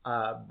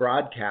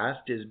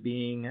broadcast is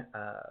being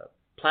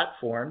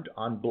platformed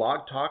on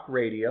Blog Talk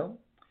Radio,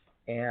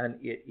 and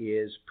it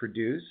is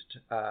produced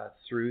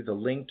through the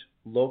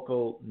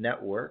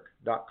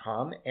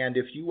linkedlocalnetwork.com. And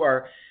if you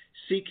are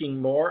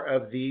seeking more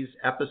of these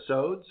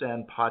episodes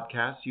and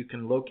podcasts, you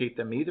can locate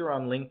them either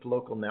on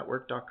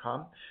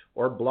linkedlocalnetwork.com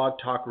or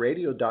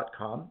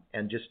blogtalkradio.com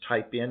and just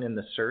type in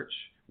the search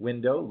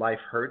window, Life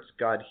Hurts,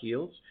 God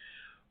Heals.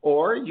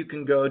 Or you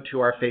can go to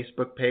our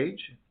Facebook page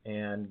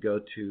and go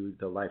to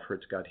the Life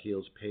Hurts, God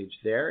Heals page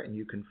there, and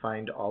you can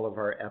find all of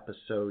our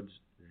episodes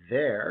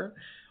there.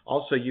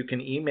 Also, you can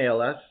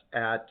email us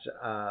at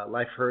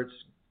Life Hurts,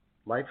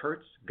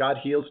 God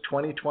Heals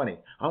 2020.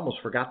 I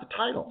almost forgot the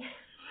title.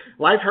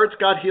 Life Hurts,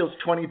 God Heals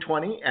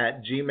 2020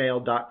 at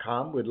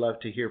gmail.com. We'd love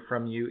to hear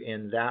from you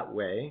in that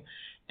way.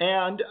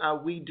 And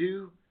we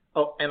do,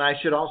 and I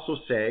should also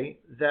say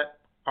that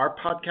our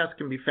podcast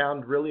can be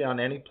found really on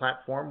any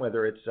platform,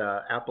 whether it's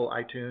Apple,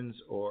 iTunes,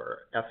 or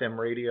FM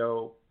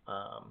radio,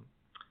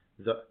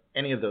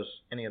 any of those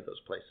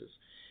places.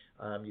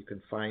 You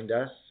can find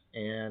us,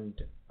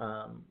 and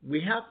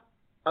we have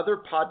other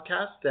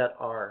podcasts that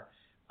are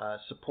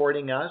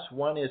supporting us.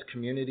 One is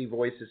Community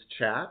Voices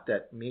Chat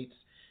that meets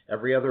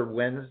every other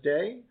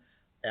Wednesday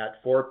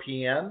at 4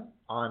 p.m.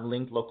 on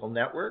Linked Local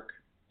Network,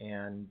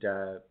 and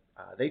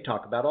they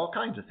talk about all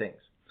kinds of things.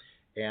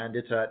 And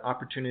it's an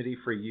opportunity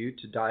for you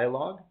to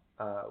dialogue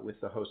with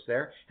the host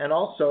there. And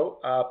also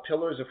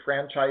Pillars of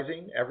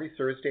Franchising every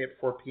Thursday at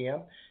 4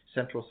 p.m.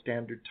 Central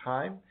Standard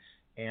Time.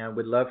 And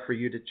we'd love for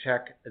you to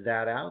check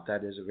that out.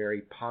 That is a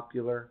very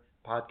popular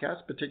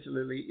podcast,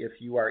 particularly if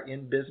you are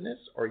in business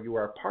or you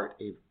are part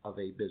of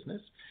a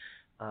business.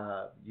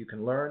 You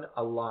can learn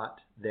a lot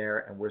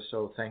there, and we're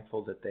so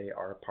thankful that they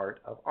are a part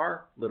of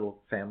our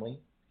little family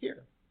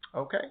here.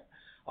 Okay?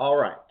 All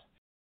right.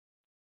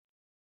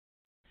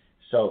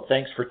 So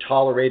thanks for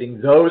tolerating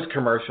those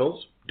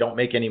commercials. Don't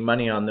make any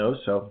money on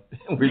those, so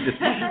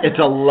it's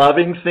a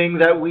loving thing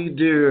that we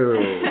do.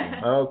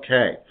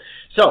 Okay.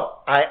 So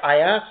I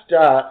asked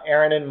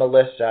Aaron and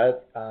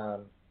Melissa,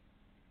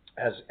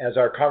 as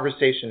our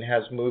conversation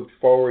has moved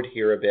forward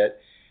here a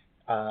bit,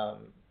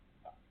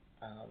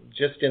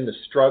 just in the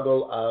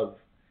struggle of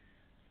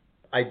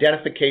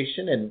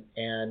identification,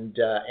 and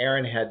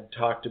Aaron had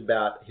talked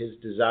about his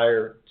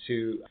desire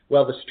to,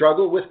 the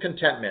struggle with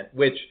contentment,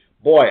 which,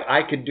 boy,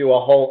 I could do a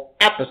whole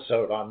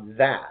episode on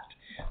that.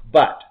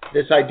 But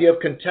this idea of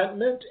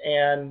contentment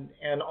and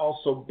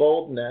also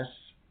boldness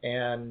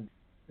and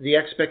the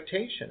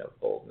expectation of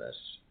boldness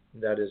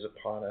that is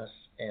upon us.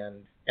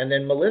 And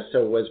then Melissa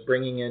was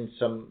bringing in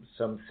some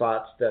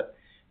thoughts that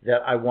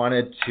I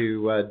wanted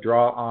to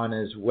draw on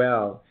as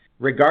well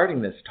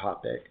regarding this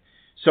topic.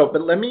 So,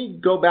 but let me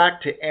go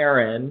back to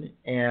Aaron,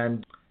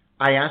 and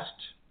I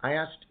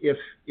asked if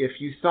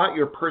you thought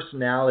your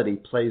personality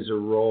plays a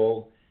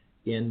role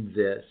in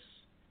this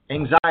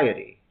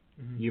anxiety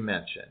you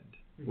mentioned.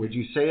 Would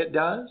you say it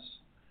does?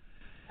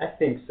 I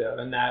think so,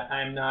 in that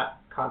I'm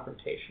not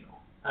confrontational.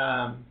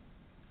 I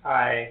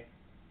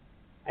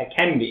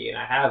can be, and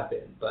I have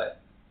been, but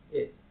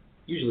it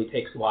usually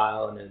takes a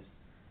while, and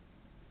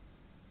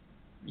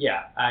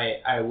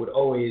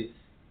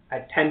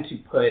I tend to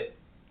put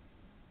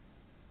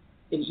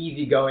an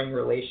easygoing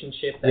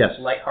relationship that's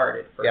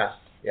lighthearted first.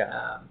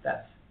 Yeah.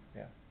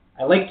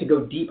 I like to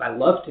go deep. I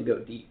love to go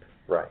deep.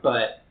 Right.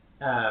 But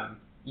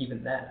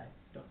even then, I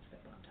don't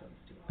step on toes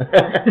too much.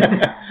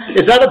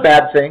 Is that a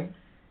bad thing?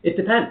 It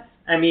depends.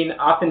 I mean,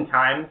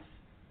 oftentimes,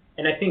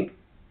 and I think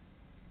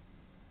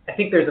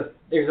there's a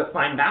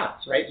fine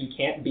balance, right? You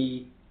can't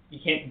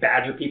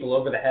badger people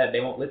over the head.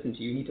 They won't listen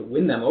to you. You need to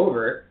win them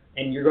over,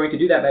 and you're going to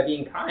do that by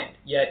being kind.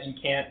 Yet you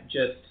can't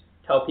just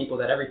tell people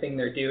that everything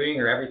they're doing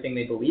or everything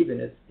they believe in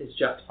is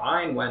just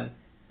fine when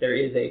there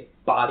is a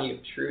body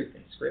of truth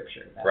in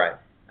Scripture that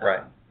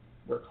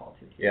we're called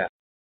to hear. Yeah.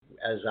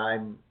 As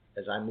I'm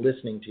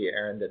listening to you,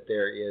 Aaron, that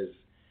there is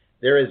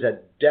a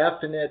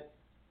definite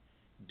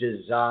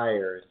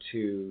desire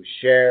to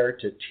share,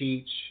 to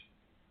teach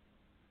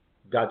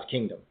God's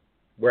kingdom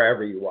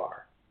wherever you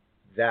are.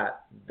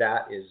 That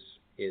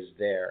is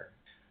there.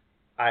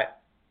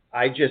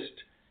 I just,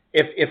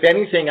 if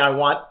anything, I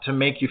want to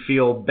make you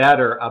feel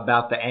better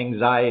about the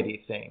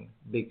anxiety thing,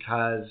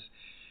 because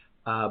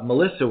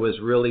Melissa was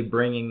really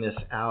bringing this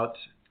out,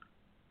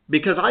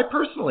 because I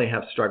personally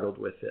have struggled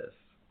with this.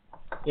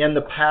 In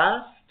the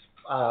past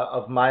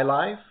of my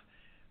life,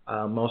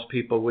 most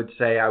people would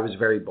say I was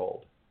very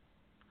bold,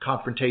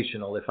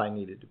 confrontational if I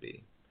needed to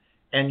be.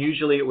 And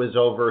usually it was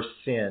over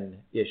sin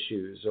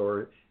issues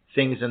or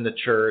things in the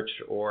church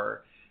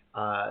or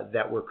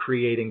that were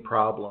creating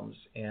problems.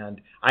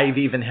 And I've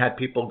even had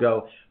people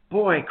go,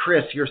 "Boy,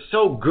 Chris, you're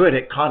so good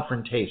at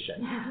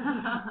confrontation."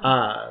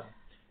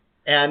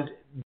 And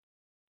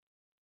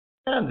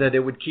that it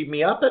would keep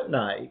me up at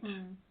night.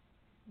 Mm-hmm.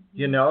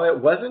 You know, it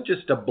wasn't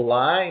just a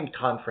blind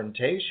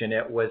confrontation.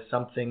 It was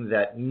something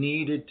that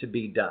needed to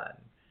be done.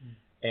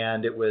 Mm-hmm.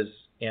 And it was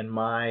in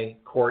my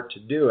court to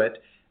do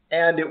it.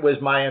 And it was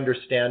my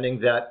understanding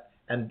that,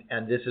 and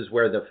this is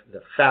where the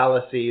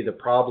fallacy, the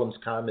problems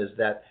come, is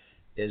that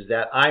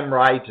I'm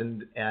right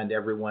and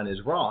everyone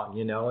is wrong,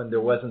 you know, and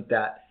there wasn't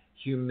that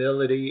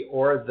humility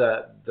or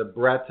the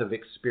breadth of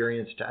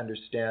experience to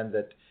understand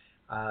that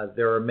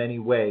there are many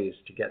ways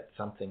to get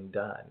something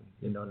done,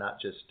 you know, not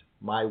just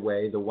my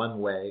way, the one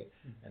way,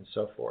 and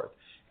so forth.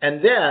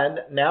 And then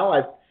now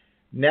I've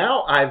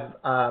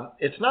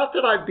it's not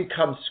that I've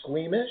become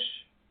squeamish,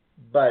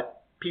 but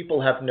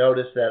people have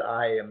noticed that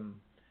I'm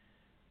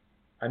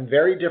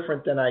very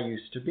different than I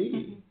used to be.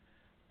 Mm-hmm.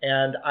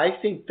 And I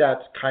think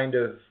that's kind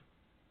of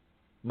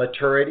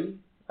maturity,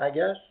 I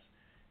guess,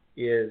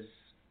 is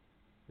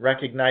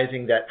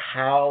recognizing that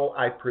how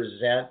I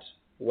present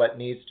what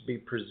needs to be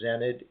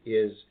presented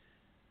is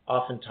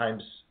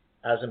oftentimes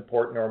as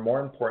important or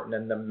more important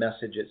than the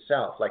message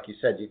itself. Like you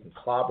said, you can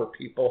clobber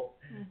people,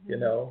 mm-hmm. you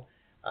know,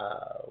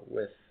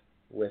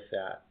 with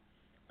that.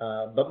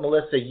 But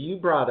Melissa, you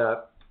brought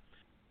up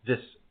this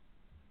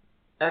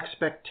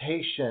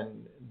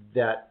expectation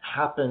that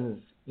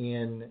happens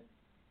in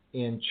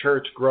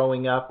church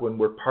growing up when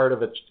we're part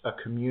of a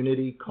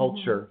community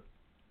culture,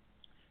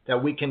 mm-hmm.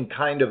 that we can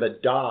kind of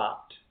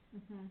adopt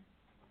mm-hmm.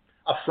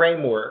 a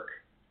framework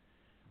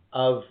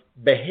of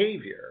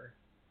behavior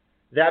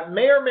that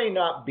may or may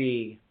not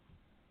be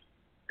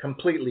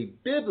completely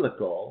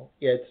biblical.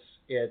 It's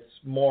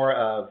more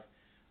of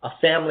a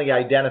family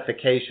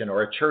identification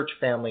or a church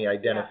family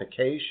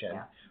identification,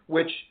 yeah.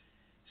 which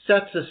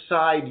sets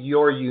aside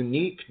your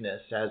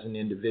uniqueness as an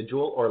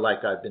individual, or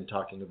like I've been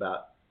talking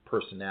about,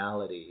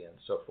 personality and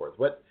so forth.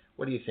 What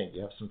do you think? Do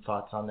you have some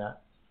thoughts on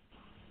that?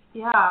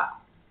 Yeah,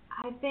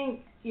 I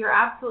think you're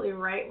absolutely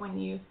right when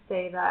you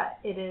say that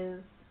it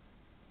is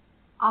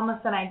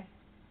often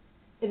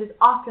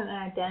an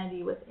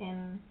identity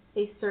within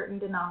a certain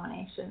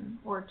denomination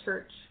or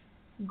church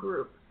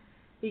group,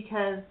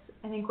 because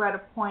I think we are at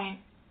a point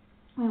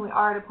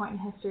in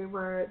history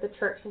where the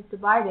church has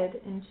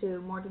divided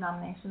into more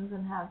denominations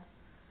than have,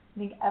 I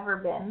think, ever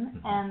been.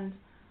 Mm-hmm. And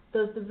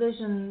those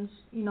divisions,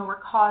 you know, were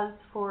cause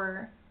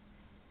for,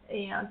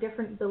 you know,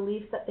 different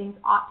beliefs that things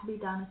ought to be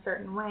done a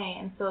certain way.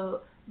 And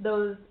so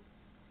those,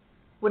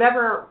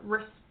 whatever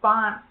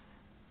response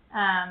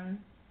how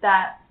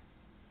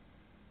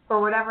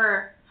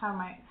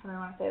do I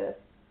want to say this?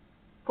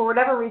 For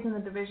whatever reason the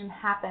division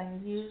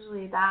happened,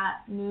 usually that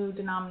new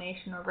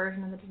denomination or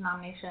version of the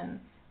denomination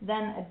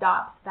then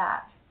adopts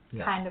that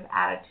kind of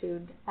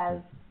attitude as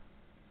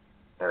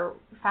their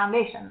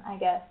foundation, I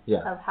guess,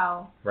 of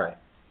how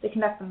they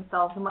conduct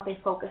themselves and what they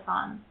focus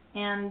on.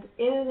 And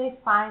it is a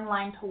fine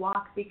line to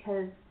walk,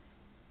 because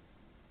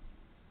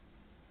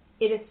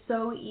it is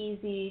so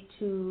easy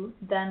to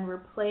then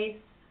replace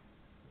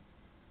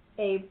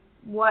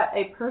what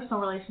a personal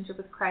relationship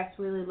with Christ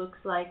really looks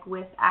like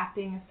with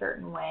acting a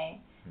certain way.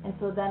 Mm-hmm. And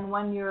so then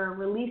when you're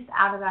released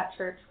out of that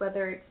church,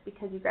 whether it's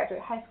because you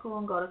graduate high school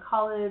and go to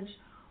college,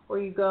 or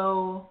you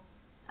go,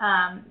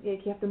 you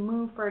have to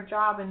move for a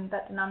job and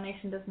that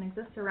denomination doesn't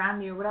exist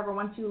around you, or whatever,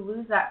 once you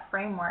lose that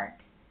framework,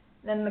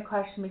 then the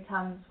question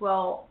becomes,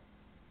 well,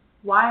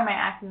 why am I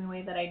acting the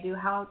way that I do?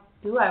 How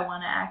do I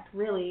want to act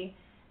really?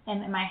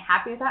 And am I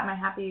happy with that? Am I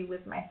happy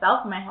with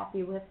myself? Am I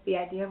happy with the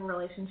idea of a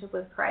relationship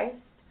with Christ?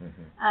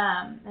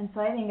 Mm-hmm. And so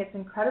I think it's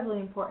incredibly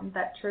important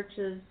that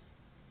churches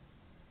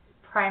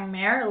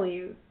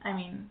primarily, I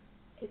mean,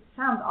 it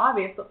sounds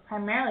obvious, but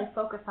primarily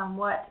focus on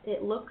what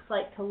it looks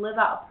like to live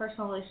out a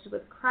personal relationship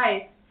with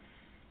Christ,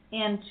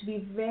 and to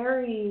be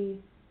very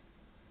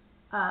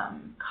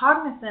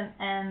cognizant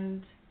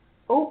and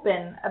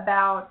open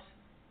about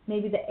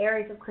maybe the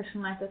areas of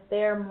Christian life that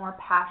they're more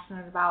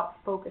passionate about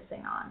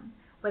focusing on,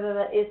 whether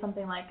that is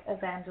something like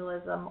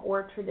evangelism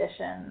or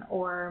tradition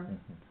or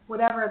mm-hmm.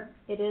 whatever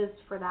it is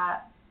for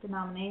that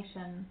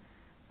denomination,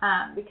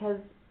 because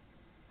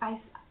I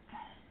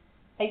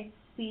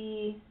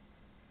see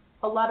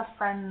a lot of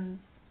friends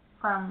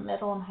from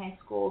middle and high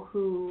school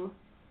who,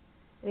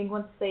 I think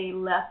once they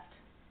left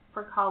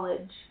for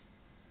college,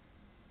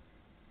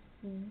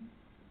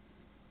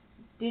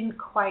 didn't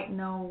quite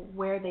know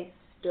where they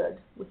stood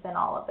within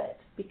all of it,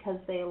 because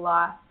they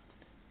lost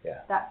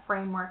that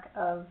framework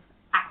of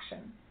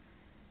action.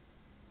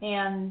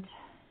 And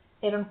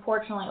it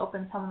unfortunately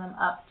opened some of them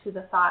up to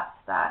the thoughts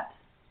that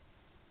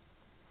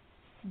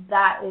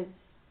that is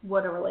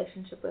what a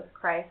relationship with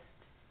Christ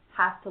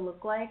has to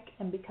look like,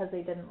 and because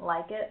they didn't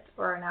like it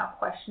or are now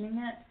questioning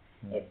it,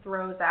 it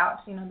throws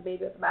out, the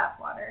baby with the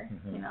bathwater.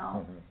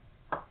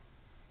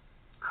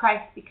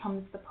 Christ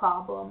becomes the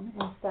problem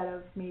instead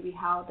of maybe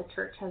how the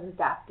church has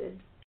adapted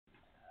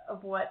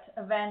of what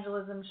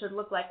evangelism should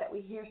look like that we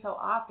hear so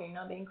often,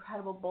 the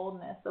incredible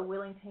boldness, the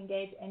willing to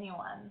engage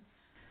anyone.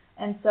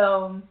 And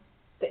so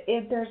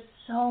there's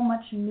so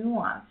much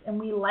nuance, and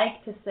we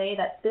like to say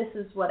that this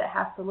is what it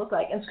has to look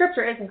like. And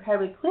Scripture is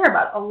incredibly clear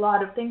about a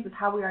lot of things of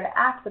how we are to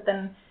act, but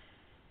then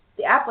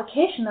the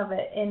application of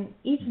it in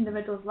each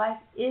individual's life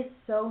is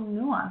so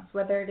nuanced,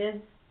 whether it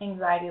is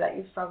anxiety that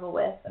you struggle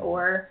with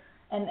or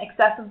an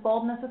excessive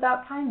boldness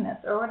without kindness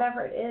or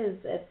whatever it is.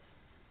 It's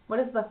what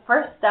is the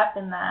first step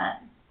in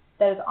that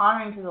is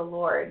honoring to the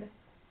Lord,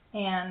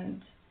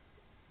 and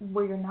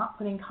where you're not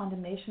putting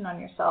condemnation on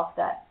yourself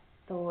that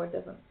the Lord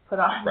doesn't put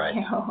on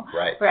you.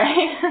 Right.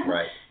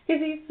 Right?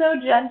 Because He's so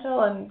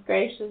gentle and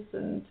gracious.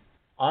 And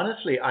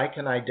honestly, I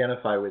can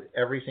identify with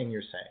everything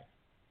you're saying.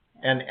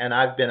 And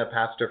I've been a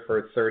pastor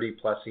for 30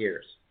 plus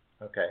years.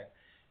 Okay.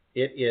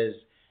 It is,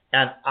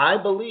 and I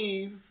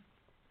believe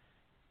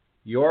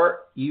your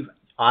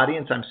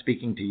audience, I'm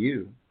speaking to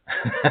you,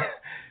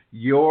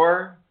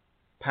 your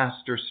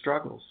pastor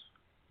struggles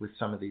with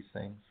some of these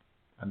things.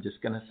 I'm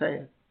just going to say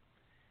it.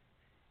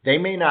 They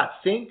may not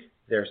think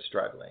they're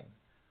struggling,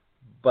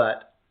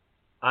 but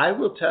I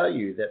will tell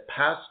you that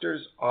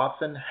pastors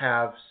often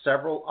have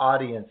several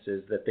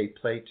audiences that they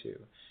play to.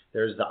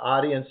 There's the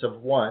audience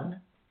of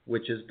one,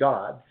 which is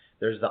God.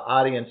 There's the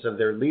audience of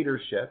their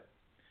leadership.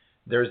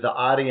 There's the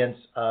audience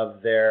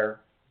of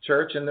their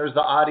church, and there's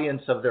the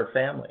audience of their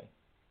family.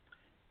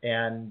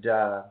 And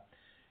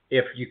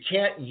if you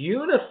can't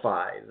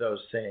unify those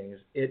things,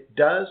 it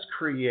does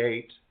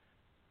create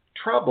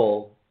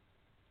trouble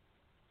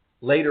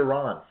later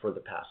on for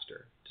the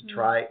pastor to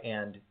try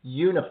and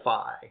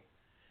unify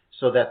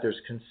so that there's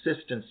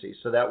consistency,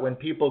 so that when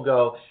people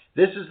go,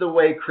 this is the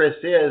way Chris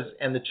is,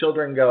 and the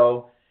children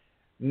go,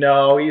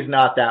 no, he's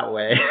not that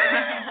way.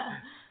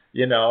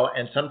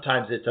 And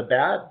sometimes it's a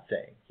bad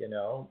thing,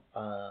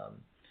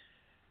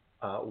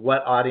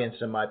 what audience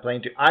am I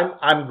playing to?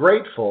 I'm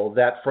grateful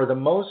that for the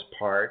most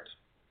part,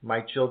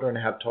 my children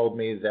have told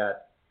me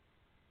that,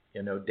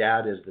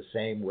 Dad is the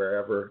same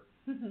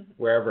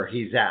wherever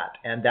he's at.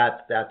 And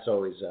that's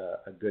always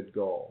a good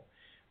goal.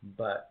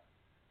 But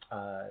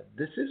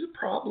this is a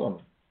problem.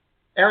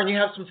 Aaron, you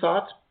have some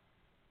thoughts?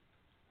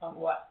 On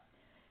what?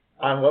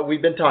 On what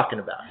we've been talking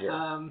about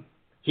here.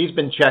 He's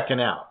been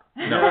checking out.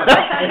 No.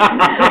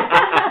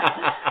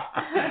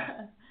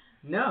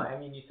 No, I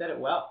mean, you said it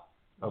well.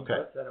 Okay. You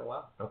both said it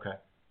well. Okay.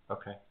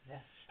 Yeah.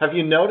 Have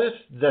you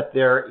noticed that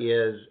there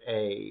is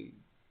a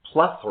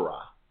plethora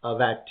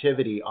of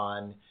activity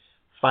on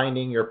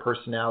finding your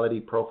personality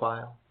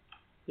profile?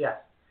 Yes.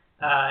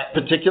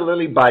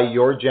 Particularly by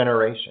your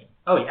generation.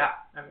 Oh, yeah.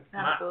 I mean,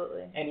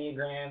 absolutely.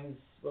 Enneagrams.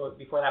 Well,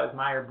 before that was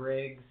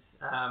Myers-Briggs.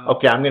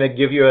 Okay, I'm going to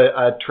give you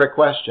a trick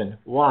question.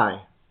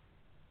 Why?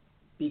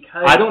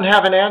 Because I don't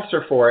have an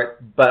answer for it,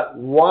 but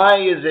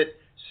why is it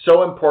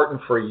so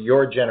important for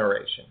your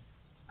generation?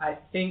 I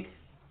think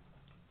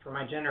for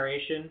my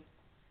generation,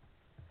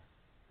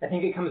 I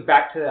think it comes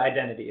back to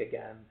identity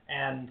again.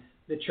 And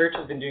the church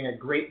has been doing a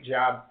great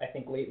job, I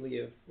think, lately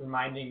of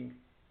reminding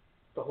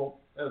the whole,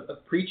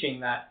 of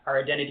preaching that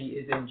our identity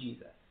is in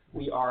Jesus.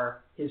 We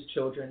are His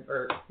children,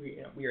 or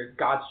we are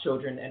God's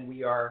children, and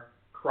we are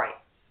Christ.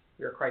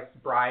 We are Christ's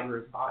bride,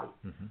 we're His body.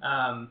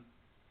 Mm-hmm.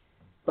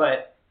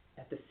 But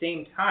at the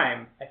same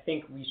time, I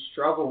think we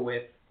struggle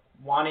with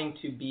wanting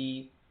to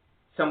be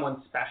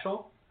someone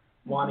special,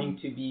 wanting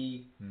to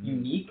be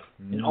unique,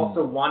 and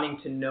also wanting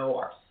to know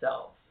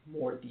ourselves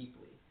more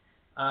deeply.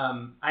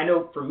 I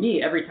know for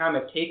me, every time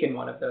I've taken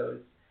one of those,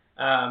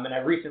 and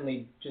I've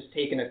recently just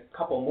taken a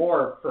couple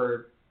more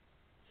for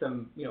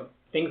some,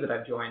 things that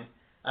I've joined,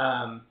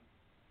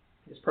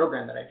 this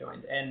program that I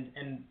joined,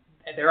 and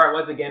there I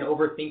was again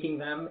overthinking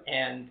them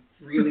and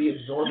really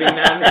absorbing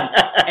them,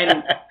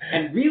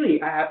 and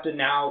really I have to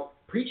now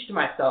preach to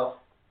myself,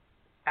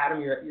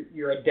 Adam,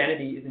 your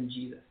identity is in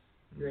Jesus.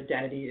 Your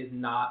identity is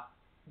not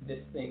this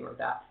thing or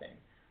that thing.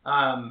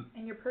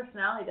 And your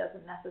personality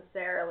doesn't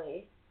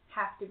necessarily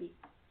have to be,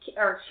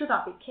 or should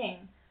not be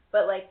king,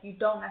 but you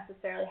don't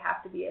necessarily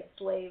have to be a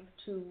slave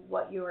to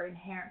what your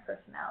inherent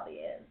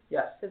personality is.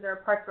 Yes. Because there are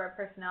parts of our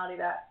personality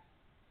that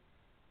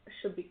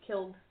should be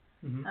killed,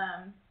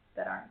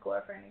 that aren't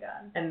glorifying to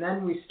God. And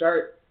then we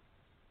start,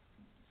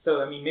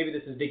 so maybe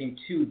this is digging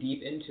too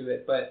deep into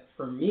it, but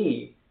for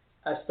me,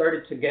 I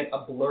started to get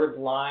a blurred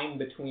line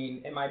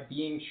between, am I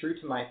being true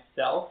to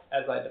myself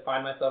as I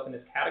define myself in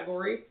this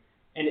category,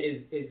 and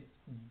is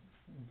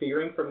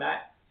veering from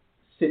that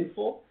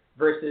sinful,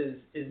 versus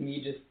is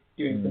me just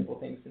doing simple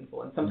things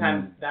sinful? And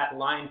sometimes that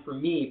line for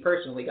me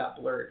personally got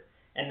blurred,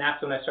 and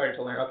that's when I started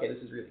to learn, okay,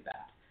 this is really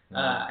bad.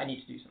 I need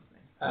to do something.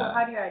 Well,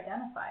 how do you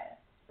identify it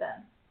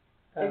then?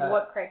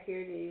 What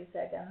criteria do you use to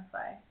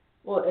identify?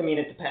 Well, I mean,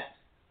 it depends.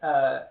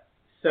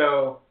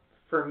 So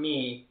for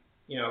me,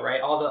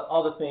 right,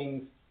 all the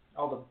things,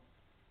 all the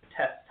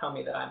tests tell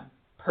me that I'm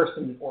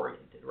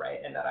person-oriented, right,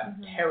 and that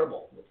I'm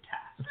terrible with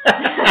tasks.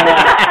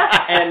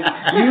 And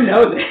you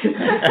know this,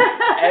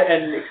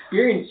 and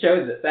experience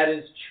shows this. That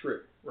is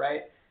true,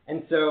 right?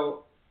 And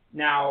so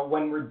now,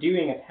 when we're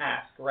doing a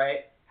task,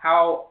 right,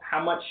 how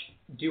much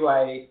do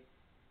I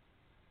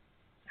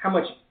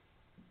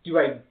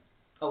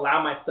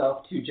allow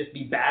myself to just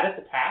be bad at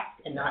the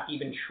task and not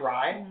even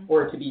try,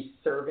 or to be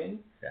serving,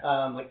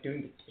 like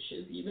doing the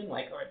dishes even,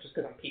 like, or just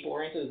because I'm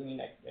people-oriented doesn't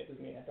mean I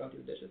don't do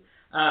the dishes.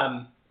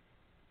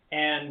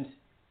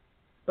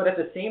 But at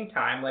the same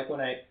time, like when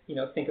I,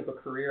 think of a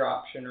career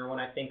option, or when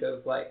I think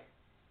of like,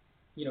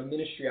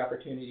 ministry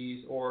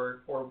opportunities,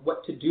 or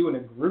what to do in a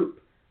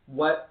group,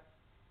 what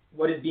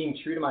is being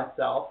true to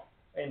myself,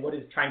 and what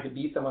is trying to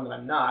be someone that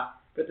I'm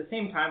not, but at the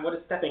same time, what is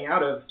stepping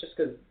out of just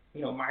because,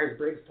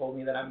 Myers-Briggs told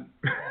me that I'm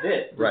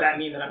this. Does that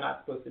mean that I'm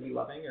not supposed to be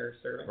loving or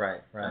serving?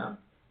 Right.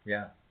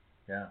 Yeah.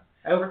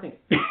 I overthink.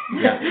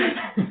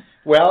 Yeah.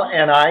 Well,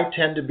 and I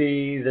tend to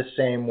be the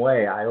same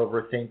way. I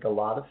overthink a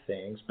lot of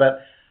things,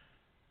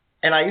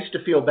 and I used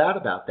to feel bad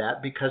about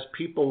that because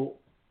people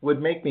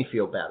would make me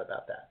feel bad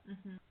about that.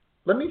 Mm-hmm.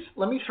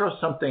 Let me throw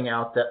something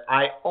out that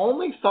I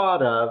only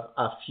thought of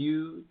a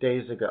few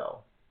days ago.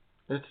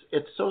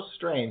 It's so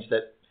strange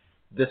that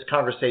this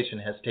conversation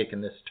has taken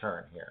this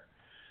turn here,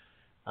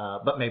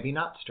 but maybe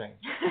not strange.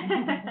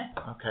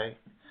 Okay.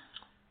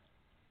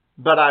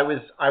 But I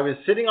was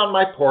sitting on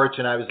my porch,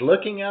 and I was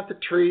looking at the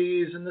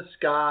trees and the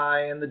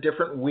sky and the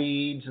different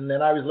weeds, and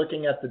then I was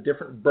looking at the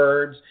different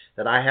birds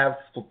that I have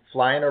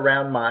flying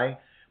around my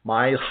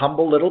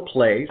humble little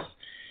place.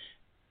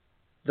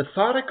 The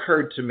thought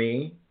occurred to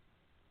me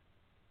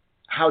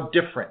how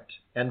different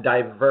and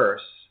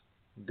diverse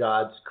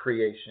God's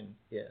creation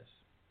is.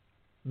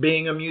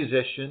 Being a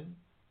musician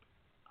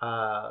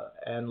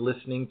and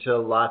listening to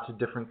lots of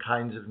different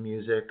kinds of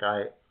music,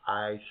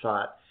 I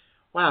thought,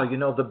 wow,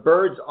 the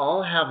birds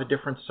all have a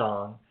different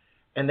song,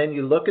 and then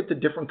you look at the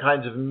different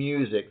kinds of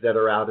music that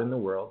are out in the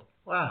world.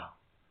 Wow,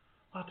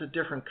 lots of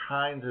different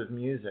kinds of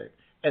music.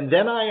 And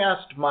then I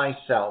asked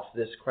myself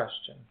this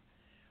question.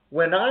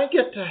 When I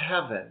get to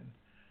heaven,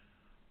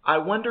 I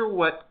wonder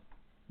what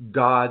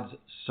God's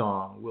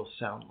song will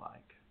sound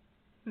like.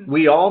 Mm-hmm.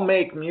 We all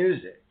make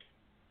music,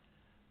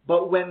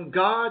 but when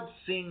God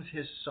sings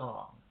his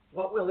song,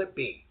 what will it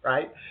be,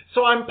 right?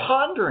 So I'm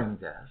pondering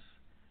this.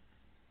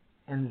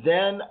 And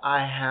then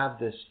I have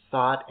this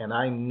thought, and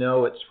I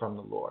know it's from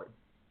the Lord.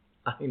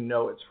 I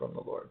know it's from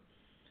the Lord.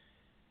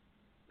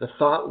 The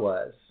thought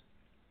was,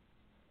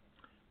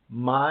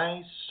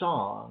 my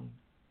song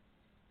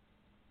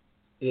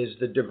is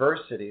the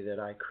diversity that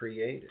I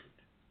created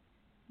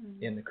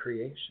in the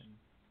creation.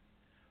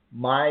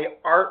 My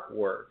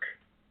artwork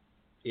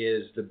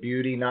is the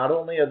beauty not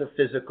only of the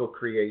physical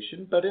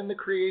creation, but in the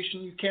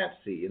creation you can't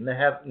see, in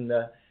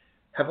the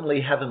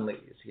heavenly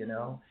heavenlies,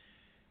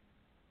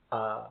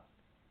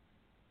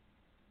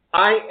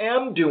 I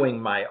am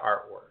doing my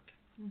artwork,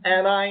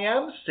 and I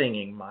am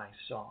singing my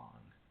song.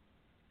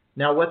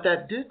 Now, what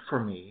that did for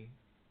me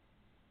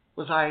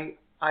was I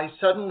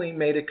suddenly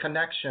made a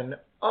connection.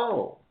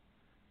 Oh,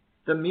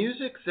 the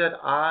music that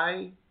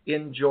I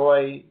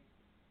enjoy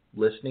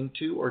listening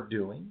to or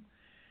doing,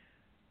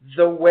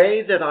 the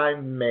way that I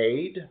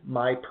made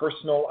my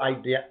personal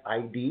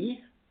ID,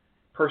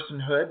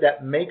 personhood,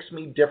 that makes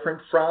me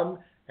different from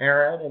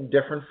Aaron and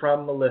different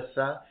from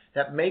Melissa,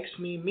 that makes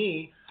me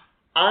me,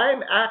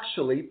 I'm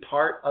actually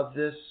part of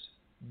this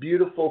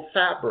beautiful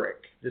fabric,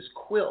 this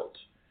quilt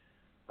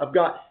of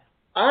God.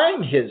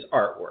 I'm his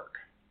artwork.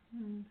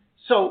 Mm.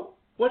 So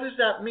what does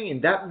that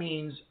mean? That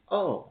means,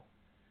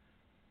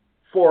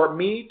 for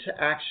me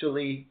to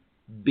actually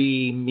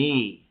be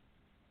me,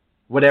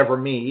 whatever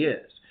me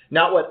is.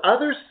 Not what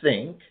others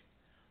think,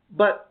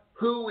 but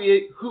who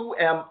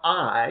am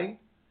I,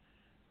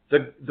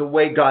 the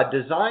way God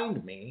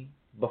designed me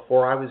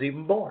before I was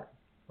even born,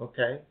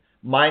 okay?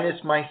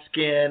 Minus my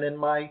skin and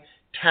my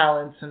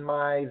talents and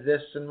my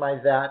this and my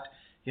that,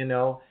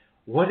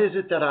 What is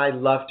it that I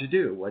love to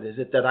do? What is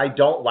it that I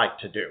don't like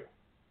to do?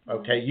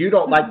 Okay, you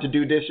don't like to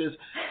do dishes.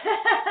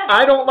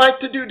 I don't like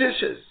to do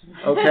dishes,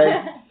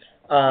 okay?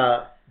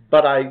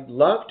 But I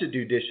love to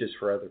do dishes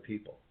for other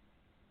people.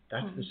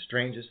 That's the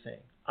strangest thing.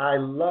 I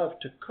love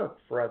to cook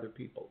for other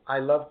people. I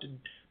love to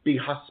be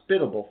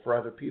hospitable for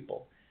other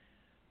people.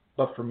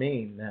 But for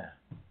me,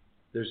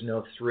 there's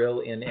no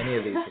thrill in any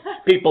of these things.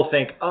 People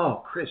think,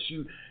 oh, Chris,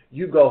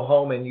 you go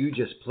home and you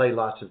just play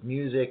lots of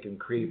music and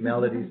create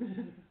melodies.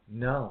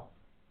 No,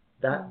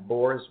 that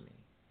bores me.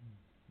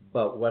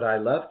 But what I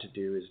love to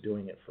do is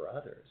doing it for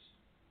others.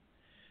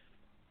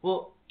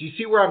 Well, do you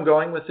see where I'm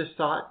going with this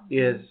thought?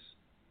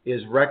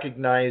 Is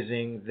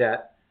recognizing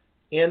that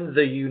in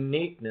the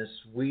uniqueness,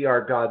 we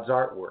are God's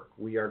artwork.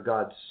 We are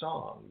God's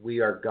song. We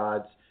are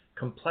God's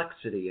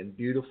complexity and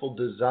beautiful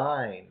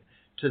design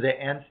to the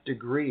nth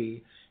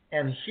degree.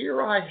 And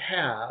here I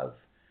have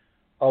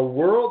a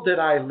world that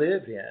I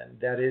live in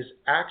that is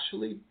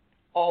actually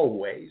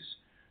always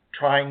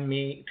trying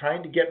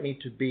to get me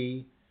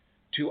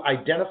to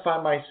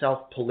identify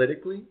myself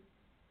politically,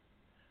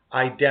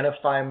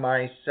 identify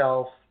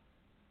myself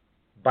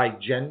by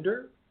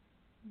gender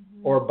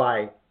or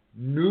by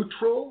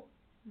neutral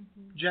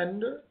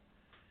gender,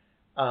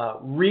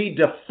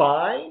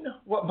 redefine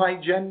what my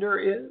gender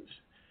is.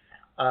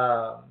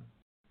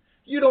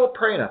 You don't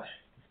pray enough.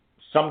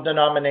 Some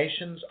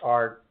denominations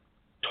are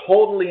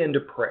totally into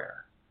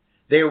prayer.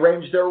 They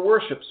arrange their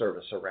worship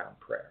service around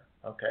prayer.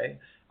 Okay.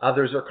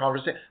 Others are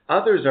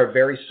Others are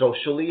very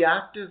socially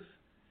active,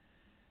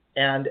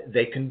 and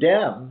they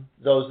condemn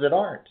those that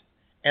aren't.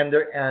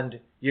 And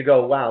you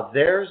go, wow,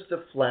 there's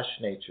the flesh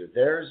nature.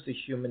 There's the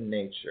human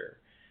nature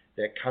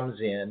that comes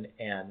in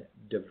and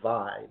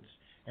divides.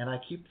 And I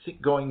keep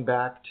going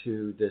back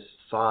to this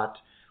thought,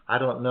 I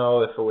don't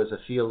know if it was a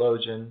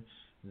theologian,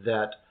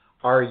 that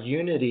our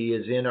unity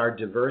is in our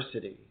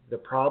diversity. The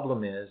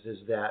problem is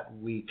that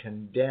we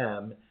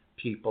condemn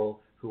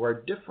people who are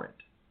different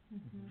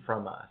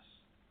from us,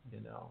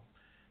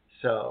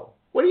 So,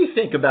 what do you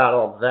think about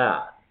all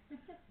that?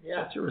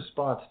 Yeah. What's your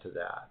response to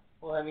that?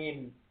 Well, I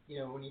mean,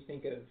 when you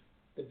think of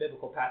the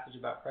biblical passage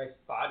about Christ's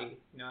body,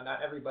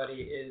 not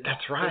everybody is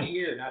That's right. an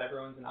ear, not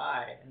everyone's an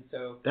eye, and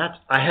so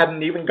I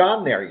hadn't even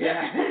gone there yet.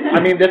 Yeah. I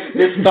mean, this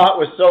thought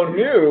was so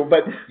new,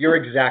 but you're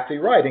exactly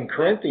right. In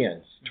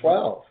Corinthians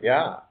 12,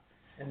 yeah.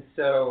 And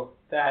so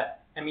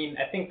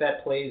I think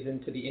that plays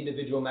into the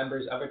individual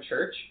members of a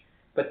church,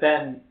 but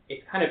then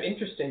it's kind of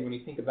interesting when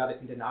you think about it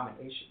in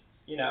denominations,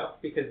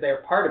 because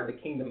they're part of the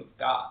kingdom of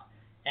God,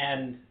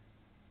 and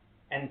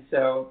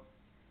so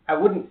I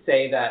wouldn't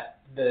say that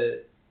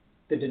the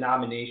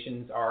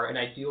denominations are an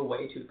ideal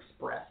way to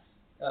express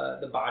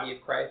the body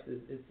of Christ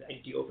is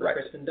ideal for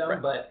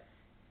Christendom, but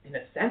in a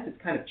sense,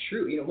 it's kind of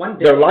true. One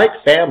day they're like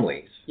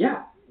families.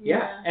 Yeah.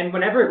 And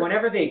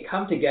whenever they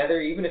come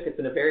together, even if it's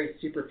in a very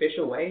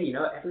superficial way,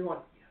 everyone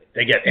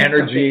they get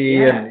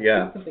energy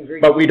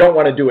but we don't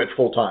want to do it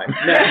full time.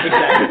 No,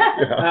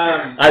 exactly.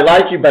 I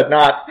like you, but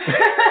not.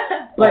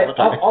 But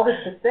all this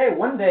to say,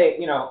 one day,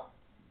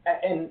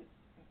 and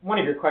one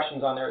of your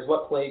questions on there is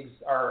what plagues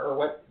are, or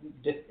what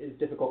is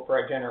difficult for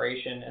our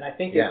generation, and I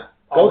think it's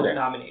all the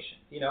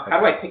denominations. How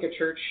do I pick a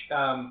church?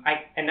 Now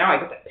I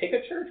get to pick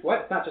a church.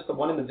 What? It's not just the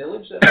one in the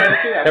village that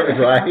I go to.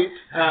 Right.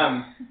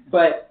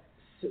 But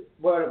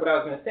what I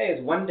was going to say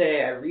is one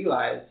day I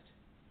realized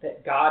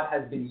that God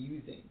has been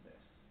using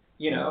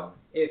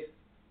this.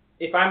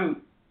 If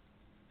I'm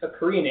a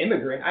Korean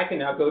immigrant, I can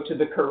now go to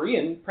the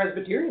Korean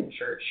Presbyterian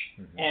church,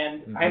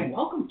 and I'm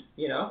welcomed,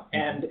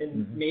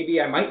 and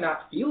maybe I might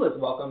not feel as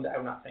welcomed.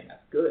 I'm not saying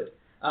that's good,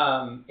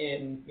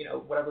 in,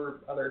 whatever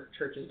other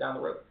churches down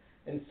the road.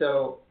 And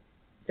so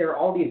there are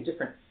all these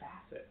different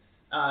facets,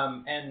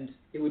 and I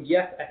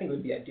think it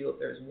would be ideal if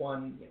there's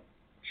one,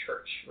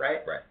 church,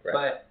 right? Right.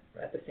 But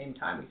at the same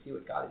time, we see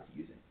what God is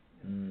using.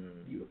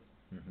 Beautiful.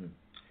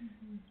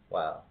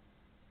 Wow.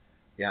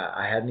 Yeah,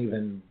 I hadn't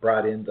even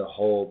brought in the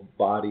whole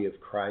body of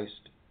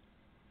Christ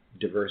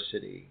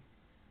diversity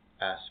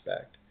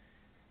aspect.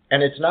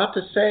 And it's not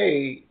to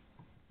say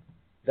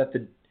that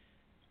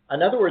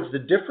in other words, the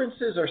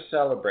differences are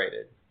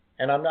celebrated.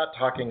 And I'm not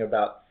talking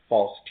about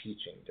false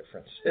teaching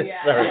differences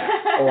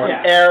or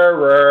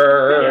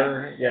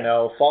error,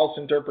 false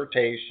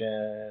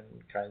interpretation,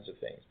 kinds of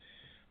things.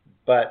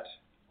 But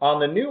on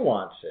the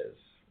nuances,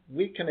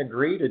 we can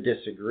agree to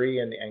disagree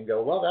and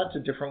go, well, that's a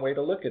different way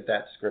to look at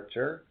that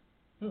scripture.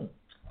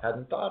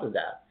 Hadn't thought of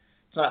that.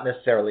 It's not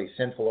necessarily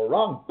sinful or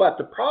wrong, but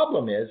the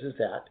problem is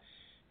that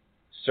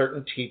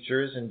certain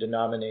teachers and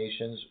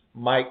denominations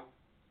might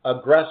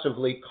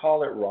aggressively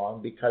call it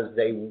wrong because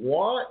they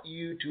want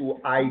you to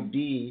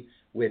ID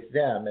with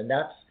them, and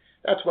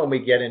that's when we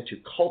get into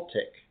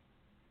cultic,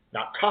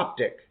 not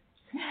Coptic,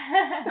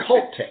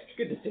 cultic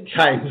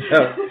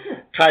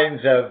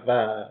kinds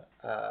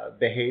of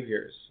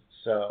behaviors.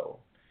 So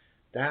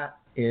that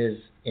is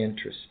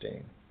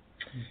interesting.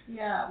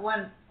 Yeah,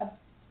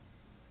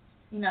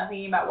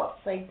 thinking about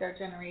what plagued our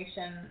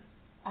generation,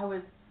 I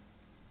was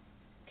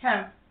kind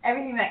of,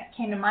 everything that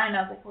came to mind,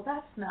 I was like, well,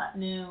 that's not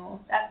new.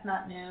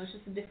 It's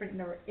just a different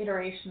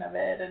iteration of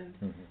it. And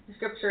the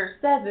scripture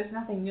says there's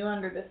nothing new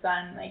under the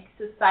sun. Like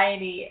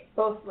society,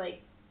 both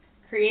like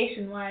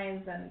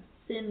creation-wise and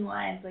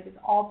sin-wise, like it's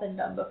all been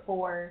done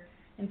before.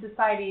 In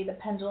society, the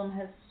pendulum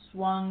has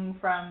swung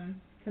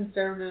from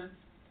conservative,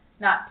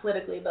 not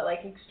politically, but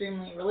like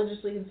extremely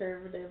religiously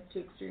conservative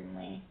to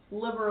extremely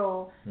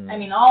liberal. I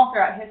mean, all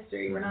throughout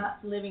history, we're not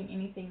living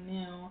anything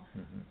new.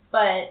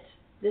 But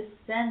this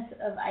sense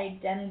of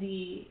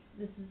identity,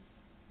 this is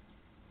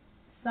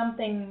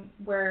something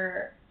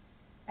where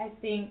I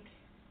think,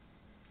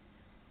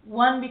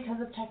 one,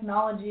 because of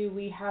technology,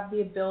 we have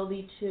the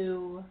ability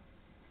to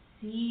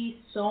see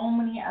so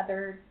many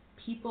other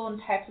people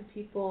and types of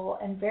people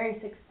and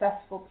very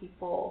successful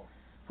people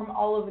from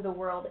all over the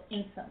world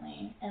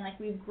instantly. And like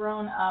we've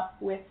grown up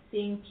with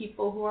seeing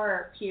people who are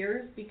our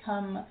peers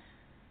become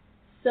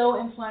so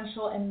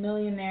influential and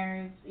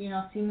millionaires,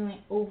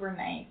 seemingly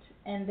overnight.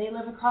 and they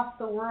live across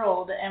the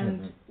world,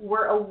 and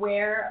we're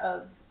aware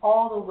of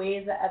all the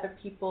ways that other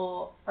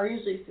people are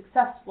usually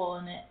successful,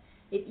 and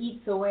it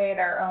eats away at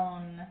our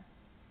own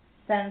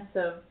sense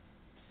of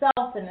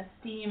self and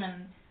esteem,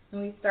 and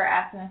we start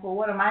asking, like, well,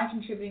 what am I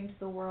contributing to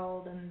the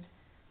world? And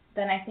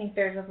then I think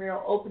there's a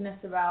real openness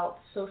about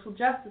social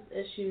justice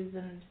issues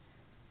and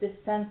this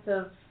sense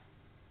of,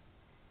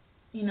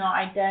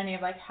 identity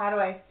of, like, how do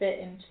I fit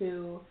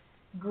into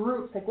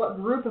groups? Like, what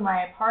group am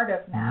I a part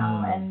of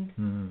now? And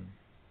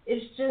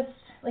it's just,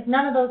 like,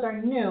 none of those are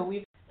new.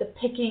 We've the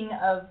picking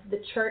of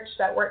the church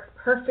that works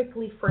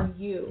perfectly for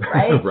you,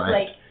 right?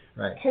 Right.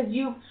 Because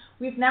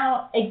we've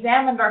now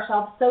examined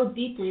ourselves so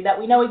deeply that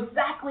we know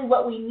exactly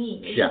what we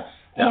need. Yeah.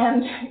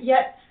 And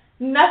yet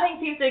nothing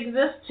seems to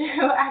exist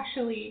to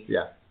actually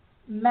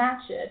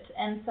match it.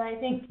 And so I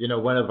think...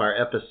 one of our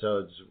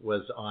episodes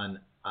was on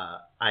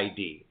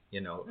ID,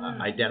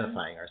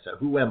 identifying ourselves.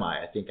 Who am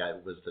I? I think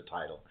was the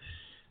title.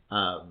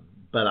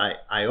 But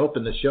I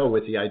opened the show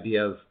with the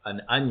idea of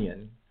an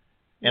onion.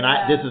 And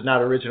this is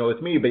not original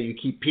with me, but you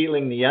keep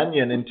peeling the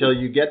onion until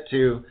you get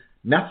to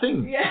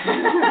nothing.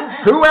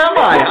 Yeah. Who am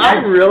I? I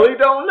really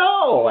don't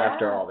know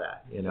after all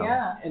that,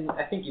 Yeah. And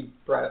I think you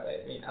brought up,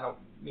 I don't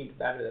mean to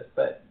batter this,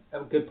 but a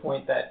good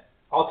point that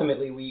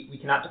ultimately we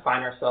cannot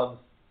define ourselves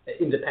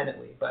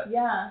independently, but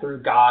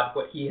through God,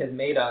 what He has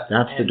made us,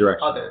 that's and the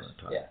direction others.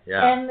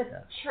 And the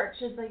church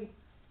is like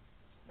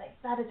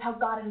that is how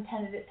God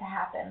intended it to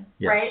happen,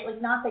 right?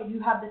 Like, not that you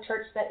have the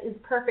church that is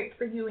perfect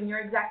for you and your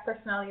exact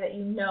personality that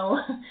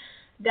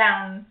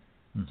down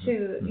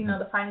to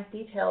the finest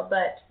detail,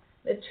 but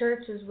the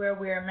church is where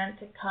we are meant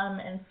to come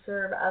and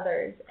serve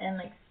others and,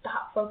 like,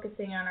 stop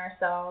focusing on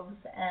ourselves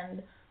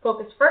and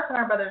focus first on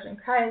our brothers in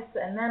Christ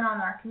and then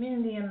on our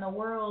community and the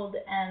world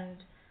and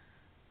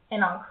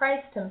on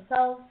Christ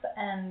Himself.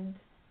 And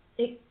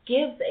it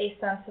gives a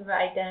sense of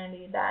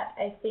identity that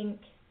I think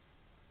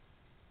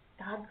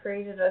God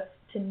created us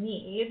to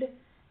need,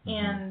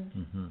 and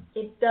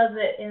it does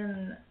it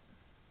in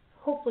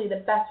hopefully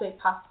the best way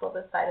possible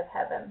this side of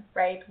heaven,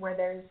 right? Where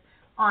there's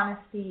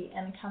honesty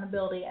and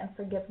accountability and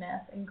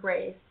forgiveness and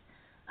grace.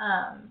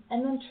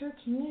 And then true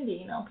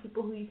community,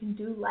 people who you can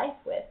do life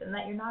with and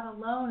that you're not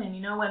alone. And,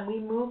 when we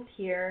moved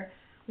here,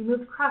 we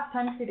moved cross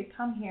country to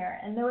come here,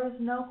 and there was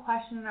no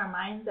question in our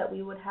minds that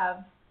we would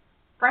have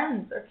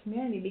friends or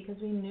community because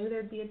we knew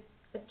there'd be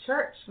a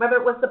church. Whether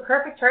it was the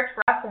perfect church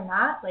for us or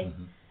not,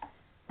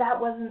 that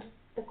wasn't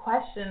the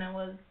question. It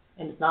was...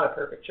 And it's not a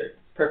perfect church.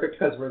 It's perfect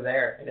because we're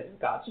there, and it's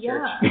God's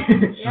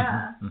church.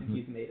 Yeah. And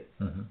He's made it.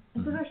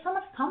 And so there's so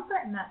much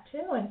comfort in that,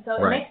 too. And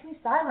so it makes me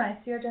sad when I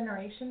see our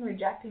generation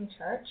rejecting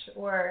church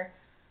or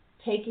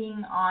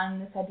taking on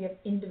this idea of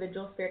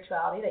individual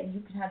spirituality, that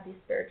you can have these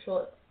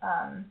spiritual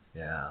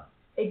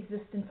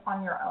existence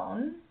on your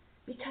own,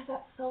 because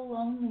that's so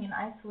lonely and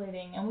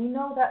isolating. And we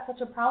know that's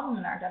such a problem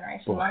in our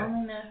generation,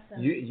 loneliness.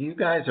 And you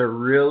guys are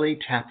really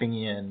tapping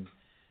in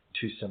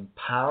to some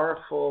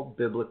powerful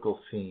biblical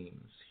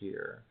themes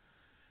here.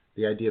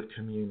 The idea of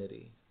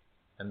community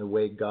and the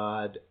way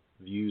God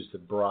views the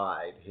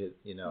bride,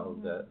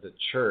 the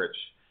church,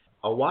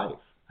 a wife,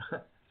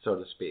 so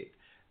to speak,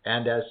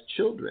 and as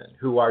children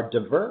who are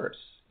diverse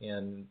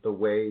in the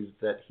ways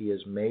that He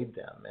has made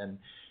them,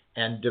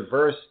 and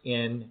diverse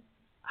in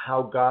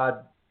how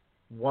God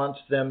wants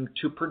them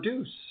to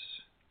produce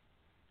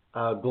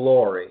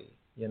glory,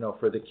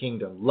 for the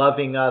kingdom,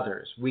 loving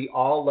others. We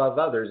all love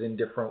others in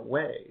different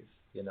ways,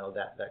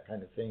 that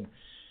kind of thing.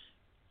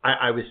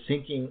 I was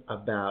thinking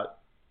about,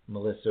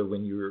 Melissa,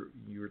 when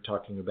you were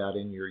talking about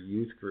in your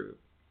youth group,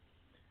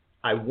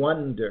 I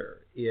wonder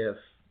if,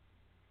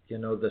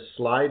 the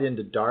slide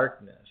into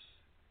darkness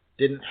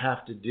didn't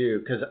have to do,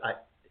 because it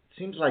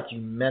seems like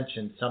you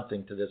mentioned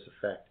something to this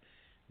effect,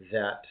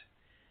 that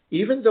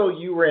even though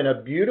you were in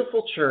a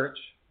beautiful church,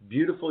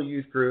 beautiful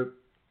youth group,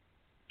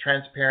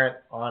 transparent,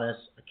 honest,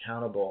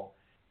 accountable,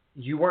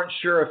 you weren't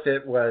sure if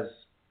it was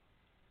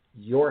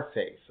your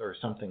faith or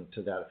something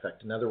to that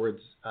effect. In other words,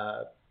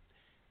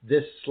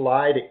 this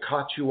slide, it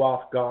caught you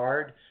off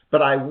guard,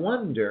 but I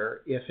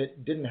wonder if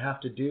it didn't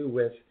have to do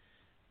with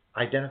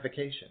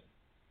identification.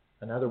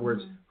 In other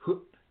words,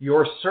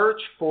 your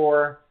search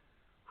for,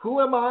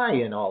 who am I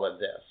in all of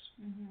this?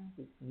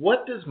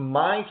 What does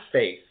my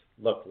faith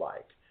look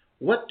like?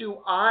 What do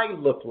I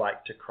look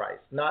like to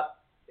Christ?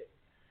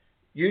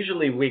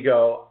 Usually we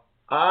go,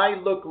 I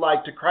look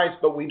like to Christ,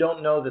 but we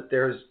don't know that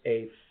there's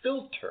a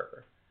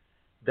filter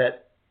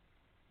that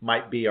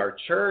might be our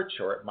church,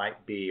 or it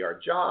might be our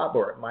job,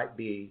 or it might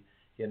be,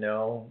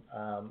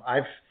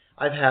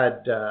 I've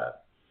had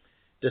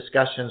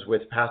discussions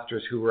with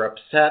pastors who were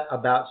upset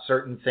about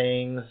certain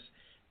things,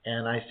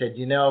 and I said,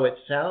 it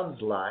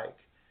sounds like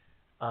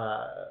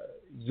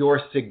your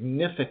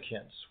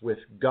significance with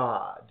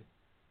God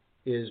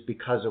is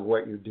because of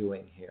what you're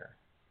doing here,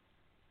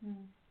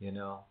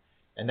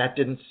 and that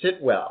didn't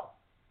sit well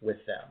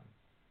with them.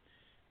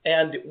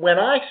 And when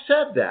I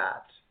said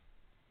that,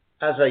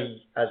 as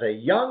a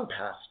young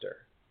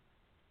pastor,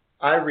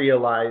 I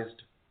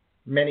realized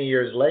many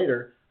years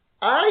later,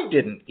 I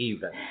didn't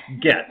even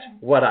get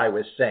what I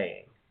was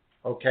saying,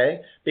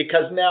 okay?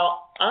 Because now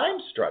I'm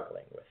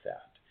struggling with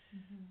that.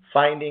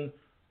 Finding,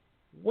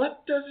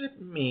 what does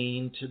it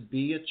mean to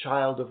be a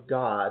child of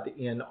God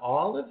in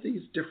all of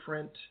these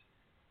different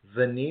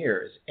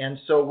veneers? And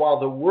so while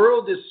the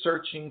world is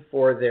searching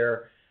for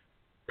their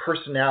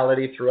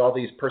personality through all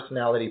these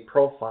personality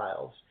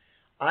profiles,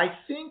 I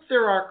think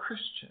there are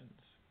Christians,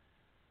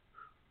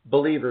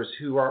 believers,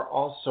 who are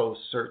also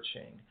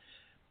searching.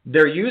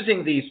 They're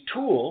using these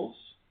tools,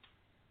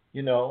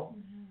 you know,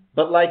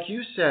 but like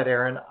you said,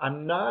 Aaron,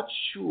 I'm not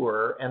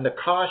sure, and the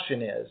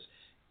caution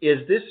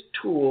is this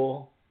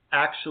tool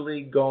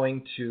actually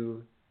going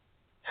to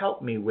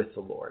help me with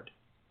the Lord?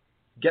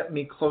 Get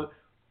me close?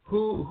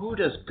 Who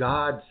does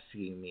God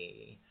see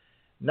me?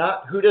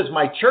 Not who does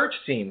my church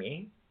see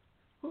me?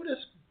 Who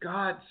does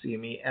God see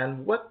me?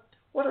 And what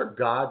are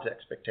God's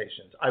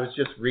expectations? I was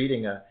just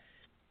reading a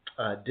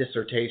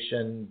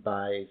dissertation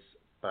by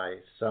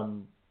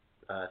some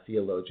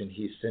theologian.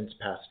 He's since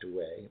passed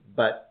away,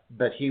 but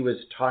he was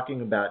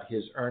talking about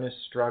his earnest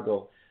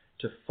struggle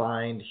to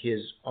find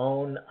his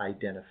own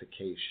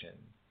identification.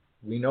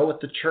 We know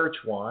what the church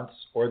wants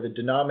or the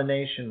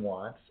denomination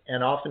wants,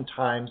 and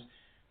oftentimes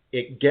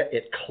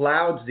it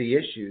clouds the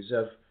issues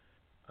of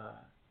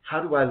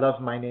how do I love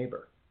my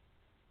neighbor?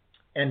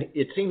 And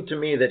it seemed to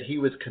me that he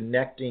was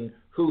connecting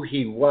who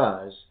he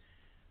was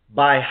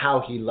by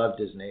how he loved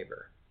his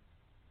neighbor.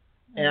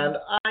 And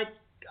I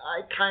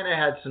kind of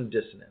had some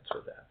dissonance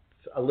with that,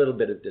 a little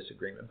bit of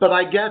disagreement. But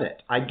I get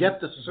it. I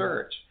get the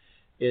search,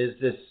 is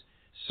this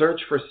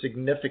search for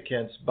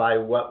significance by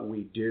what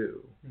we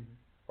do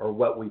or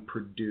what we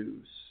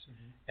produce.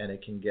 And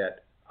it can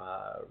get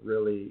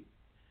really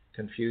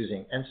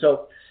confusing. And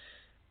so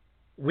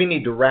we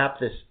need to wrap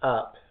this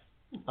up.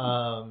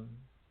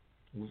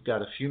 We've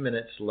got a few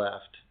minutes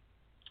left.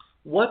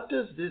 What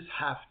does this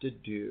have to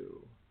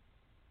do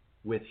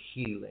with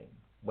healing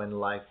when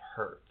life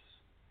hurts?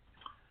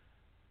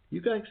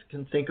 You guys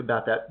can think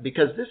about that,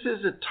 because this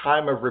is a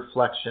time of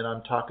reflection.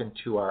 I'm talking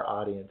to our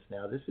audience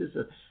now. This is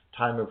a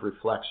time of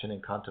reflection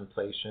and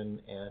contemplation,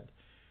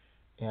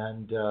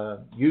 and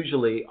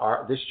usually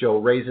this show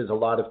raises a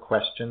lot of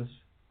questions.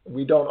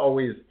 We don't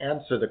always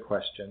answer the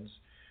questions,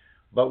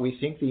 but we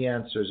think the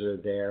answers are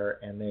there,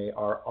 and they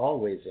are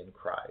always in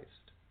Christ.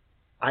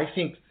 I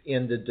think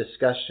in the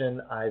discussion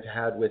I've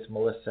had with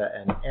Melissa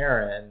and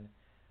Aaron,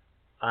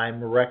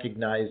 I'm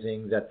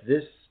recognizing that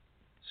this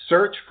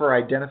search for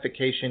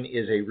identification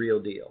is a real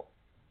deal.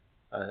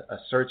 A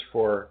search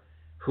for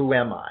who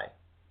am I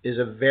is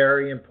a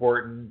very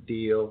important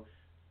deal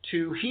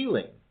to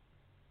healing.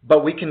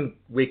 But we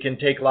can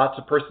take lots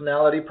of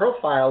personality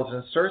profiles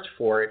and search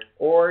for it,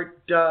 or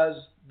does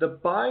the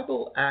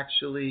Bible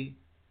actually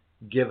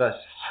give us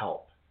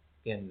help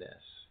in this?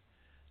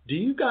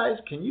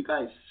 Can you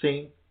guys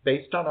think,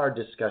 based on our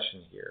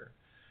discussion here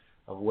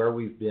of where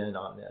we've been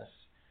on this,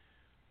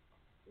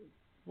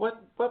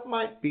 what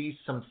might be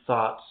some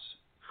thoughts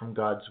from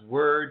God's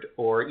Word,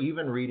 or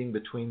even reading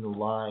between the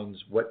lines,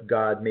 what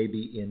God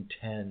maybe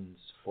intends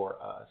for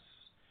us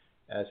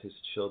as His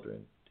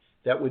children,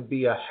 that would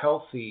be a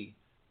healthy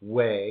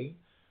way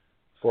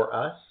for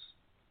us?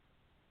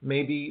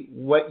 Maybe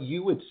what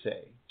you would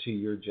say to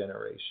your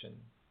generation.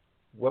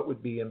 What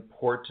would be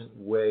important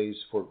ways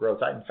for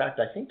growth? In fact,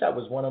 I think that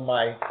was one of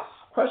my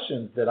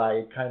questions that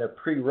I kind of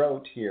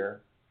pre-wrote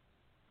here.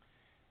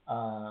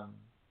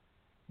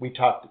 We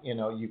talked,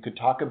 you could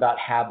talk about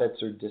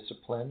habits or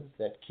disciplines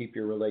that keep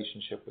your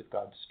relationship with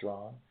God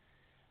strong.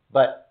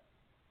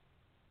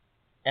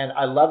 And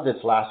I love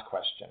this last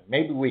question.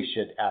 Maybe we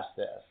should ask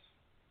this,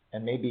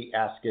 and maybe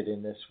ask it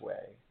in this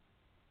way.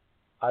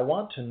 I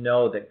want to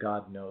know that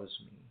God knows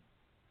me.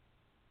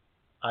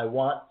 I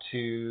want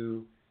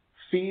to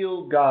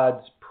feel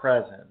God's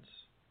presence,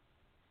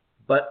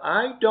 but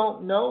I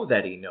don't know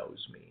that He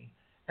knows me,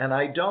 and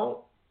I don't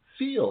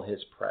feel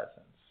His presence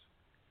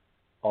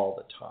all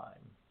the time.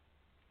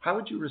 How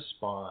would you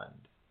respond?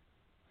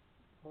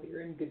 Well,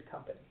 you're in good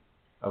company.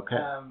 Okay.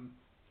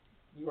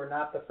 You are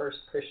not the first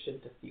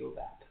Christian to feel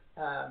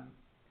that.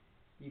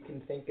 You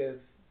can think of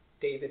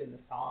David in the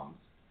Psalms.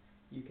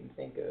 You can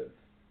think of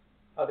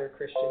other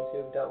Christians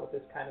who have dealt with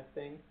this kind of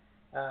thing.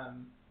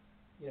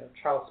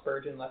 Charles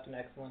Spurgeon left an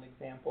excellent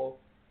example.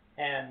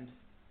 And,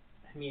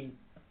 I mean,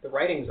 the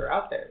writings are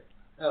out there.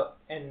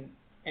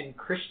 And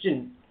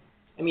Christian,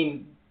 I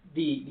mean,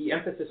 the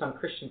emphasis on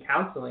Christian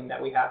counseling that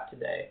we have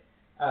today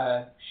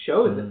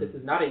shows that this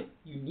is not a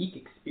unique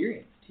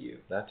experience to you.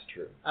 That's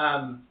true.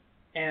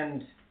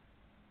 And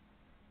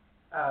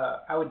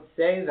I would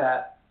say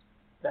that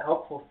the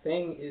helpful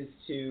thing is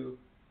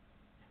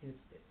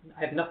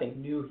I have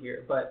nothing new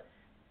here, but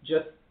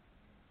just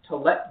to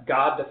let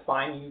God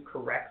define you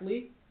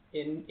correctly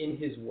in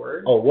His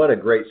Word. Oh, what a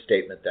great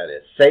statement that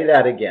is. Say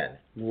that again.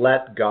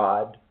 Let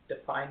God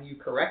define you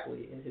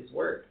correctly in His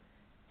Word.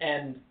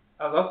 And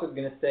I was also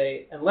going to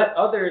say, and let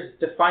others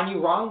define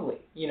you wrongly.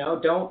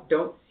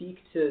 Don't seek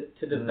to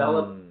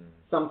develop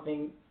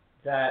something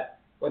that,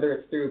 whether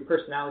it's through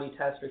personality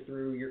test or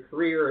through your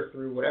career or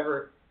through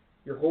whatever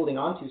you're holding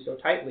on to so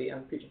tightly.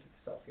 I'm preaching to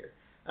myself here.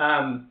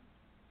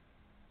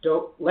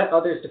 Don't let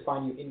others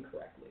define you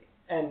incorrectly.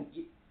 And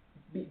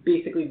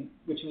basically,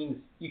 which means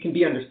you can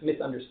be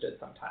misunderstood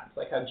sometimes,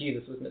 like how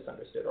Jesus was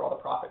misunderstood or all the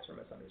prophets were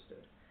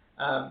misunderstood.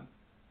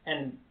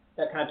 And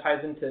that kind of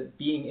ties into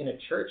being in a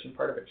church, and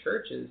part of a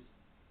church is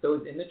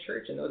those in the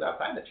church and those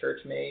outside the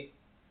church may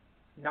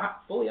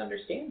not fully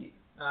understand you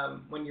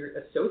when you're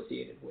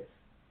associated with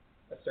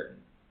a certain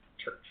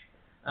church.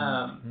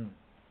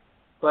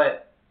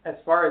 But as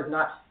far as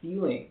not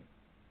feeling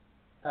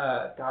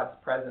God's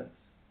presence,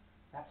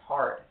 that's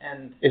hard.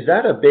 And is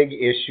that a big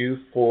issue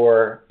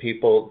for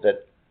people,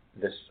 that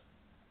this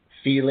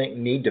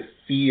need to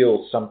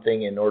feel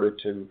something in order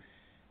to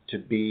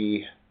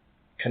be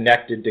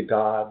connected to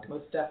God?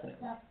 Most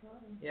definitely.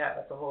 Absolutely. Yeah,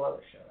 that's a whole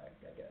other show, I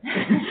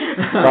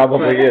guess.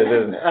 Probably is,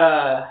 isn't it?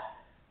 I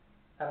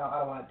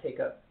don't want to take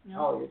up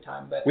all your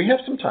time, but we have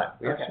some time.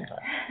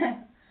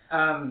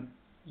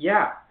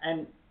 Yeah,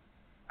 and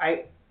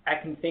I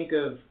can think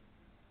of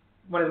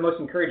one of the most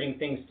encouraging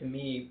things to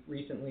me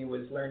recently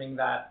was learning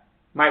that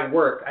my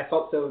work, I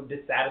felt so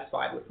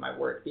dissatisfied with my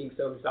work, being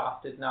so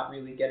exhausted, not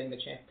really getting the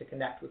chance to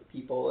connect with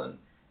people,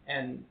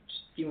 and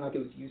just feeling like it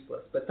was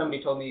useless. But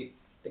somebody told me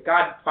that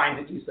God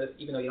finds it useless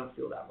even though you don't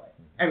feel that way.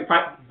 I mean,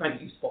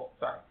 finds it useful,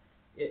 sorry.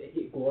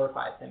 It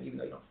glorifies him even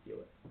though you don't feel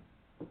it.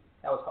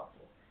 That was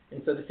helpful.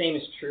 And so the same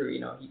is true,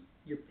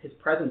 his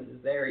presence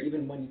is there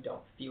even when you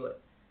don't feel it.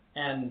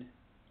 And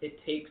it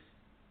takes,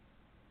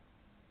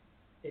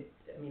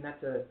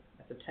 that's a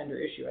tender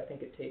issue. I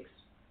think it takes,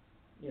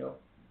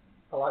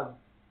 a lot of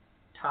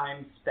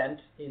time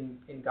spent in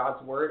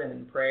God's word and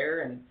in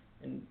prayer and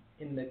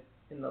in the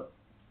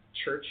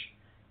church.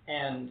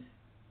 And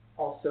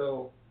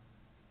also,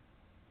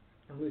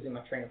 I'm losing my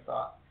train of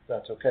thought.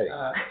 That's okay.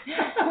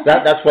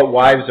 That's what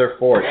wives are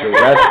for, to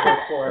rest,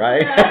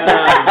 right?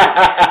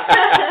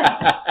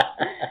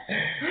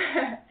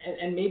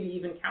 And maybe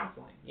even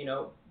counseling,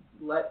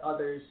 let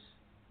others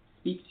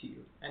speak to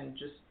you and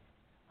just...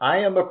 I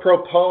am a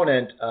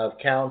proponent of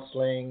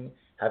counseling.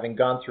 Having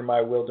gone through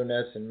my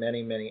wilderness and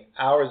many, many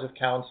hours of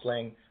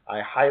counseling,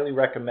 I highly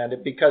recommend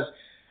it because,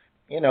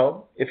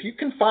 if you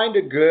can find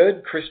a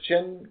good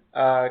Christian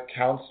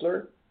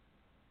counselor,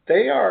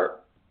 they're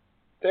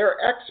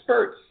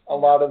experts, a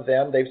lot of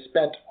them. They've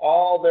spent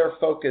all their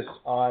focus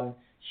on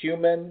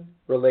human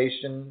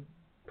relation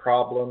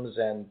problems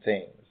and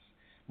things,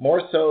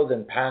 more so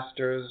than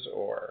pastors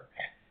or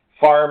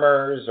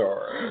farmers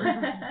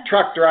or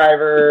truck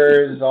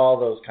drivers, all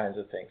those kinds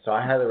of things. So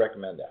I highly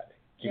recommend that.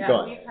 Keep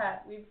going.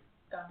 We've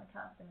gone to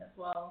counseling as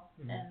well,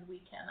 and we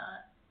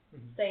cannot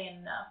say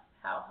enough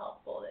how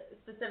helpful it is,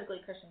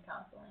 specifically Christian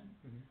counseling,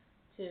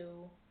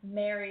 to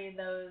marry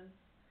those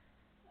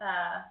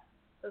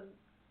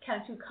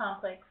kind of two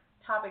complex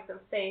topics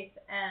of faith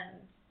and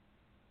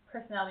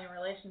personality and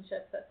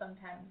relationships that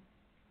sometimes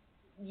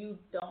you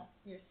don't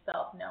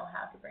yourself know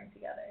how to bring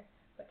together.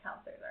 But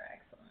counselors are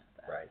excellent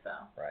at that. Right. So,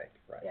 right.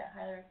 Yeah,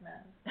 highly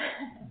recommend.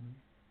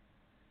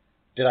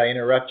 Did I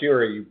interrupt you, or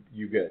are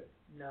you good?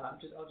 No, I'll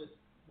just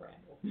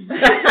ramble.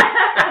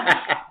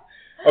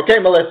 Okay,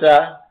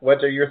 Melissa,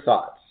 what are your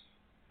thoughts?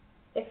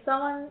 If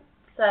someone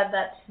said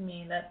that to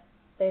me, that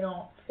they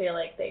don't feel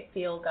like they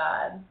feel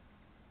God,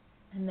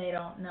 and they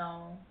don't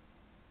know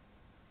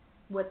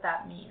what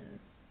that means,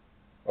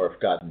 or if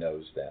God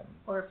knows them,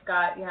 or if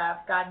God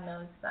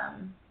knows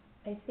them,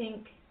 I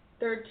think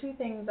there are two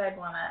things I'd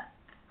want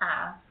to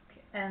ask.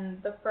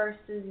 And the first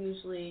is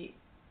usually,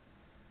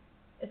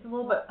 it's a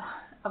little bit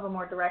of a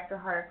more direct or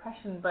harder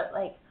question, but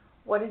like,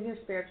 what does your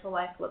spiritual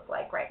life look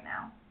like right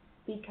now?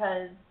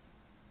 Because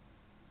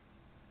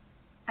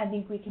I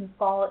think we can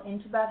fall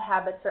into bad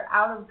habits or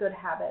out of good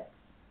habits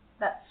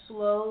that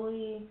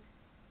slowly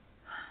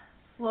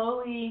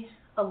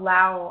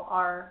allow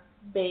our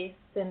base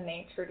sin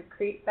nature to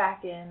creep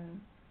back in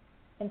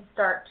and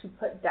start to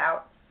put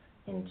doubts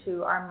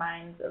into our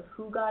minds of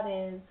who God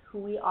is, who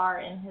we are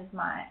in His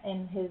mind,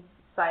 in His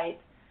sight,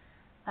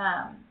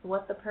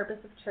 what the purpose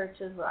of church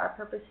is, what our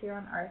purpose here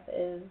on earth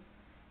is,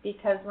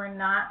 because we're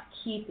not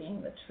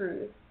keeping the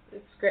truth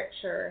of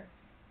Scripture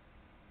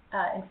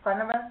in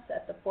front of us,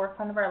 at the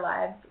forefront of our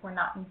lives. We're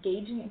not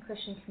engaging in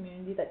Christian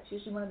community. That's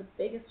usually one of the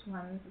biggest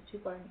ones.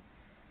 People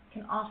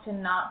can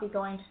often not be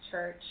going to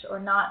church, or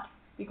not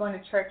be going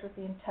to church with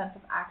the intent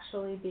of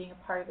actually being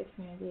a part of the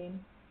community,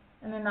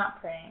 and they're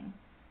not praying.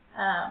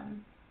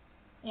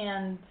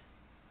 And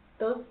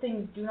those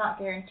things do not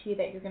guarantee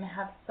that you're going to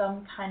have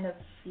some kind of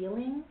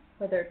feeling,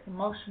 whether it's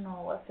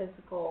emotional or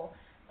physical.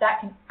 That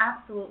can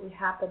absolutely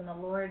happen. The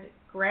Lord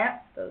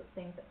grants those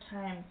things at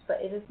times, but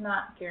it is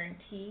not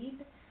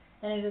guaranteed,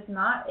 and it is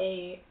not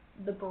the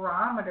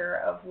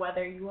barometer of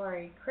whether you are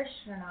a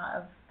Christian or not,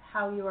 of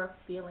how you are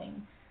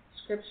feeling.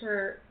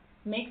 Scripture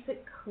makes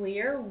it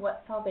clear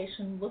what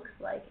salvation looks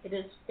like. It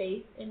is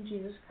faith in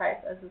Jesus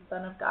Christ as the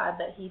Son of God,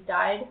 that He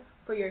died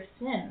for your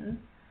sins,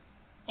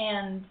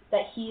 and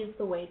that He is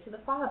the way to the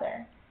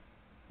Father.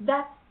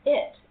 That's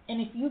it.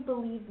 And if you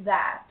believe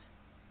that,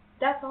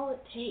 that's all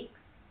it takes.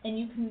 And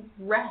you can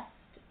rest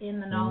in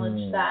the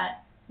knowledge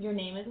that your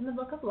name is in the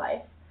book of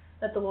life,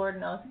 that the Lord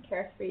knows and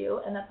cares for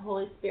you, and that the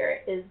Holy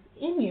Spirit is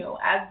in you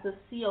as the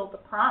seal, the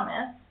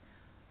promise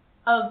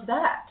of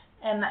that,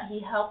 and that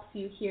he helps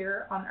you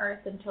here on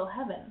earth until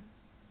heaven.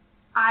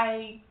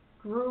 I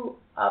grew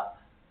up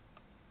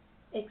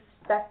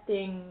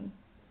expecting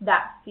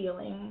that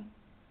feeling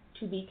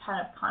to be kind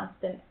of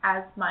constant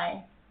as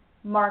my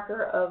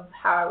marker of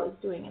how I was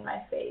doing in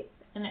my faith.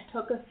 And it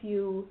took a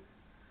few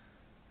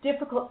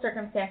difficult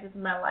circumstances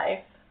in my life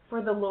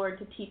for the Lord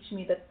to teach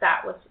me that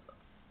that was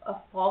a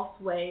false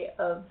way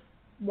of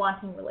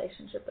wanting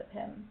relationship with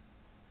him.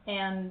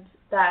 And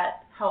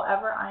that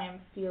however I am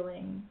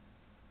feeling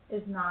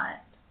is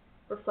not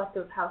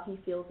reflective of how he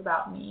feels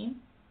about me.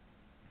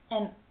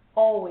 And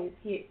always,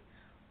 you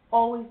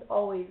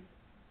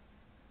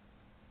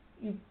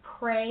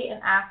pray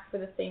and ask for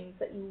the things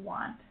that you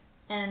want.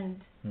 And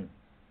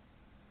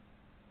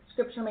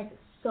Scripture makes it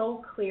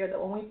so clear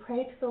that when we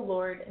pray to the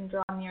Lord and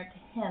draw near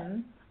to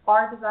him,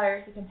 our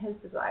desires become his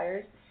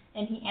desires,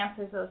 and he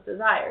answers those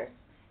desires.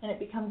 And it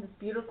becomes this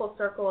beautiful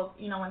circle of,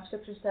 when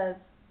Scripture says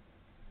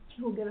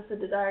he will give us the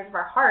desires of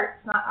our heart,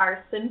 it's not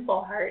our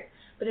sinful heart,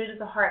 but it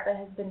is a heart that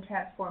has been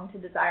transformed to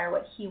desire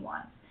what he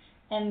wants.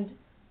 And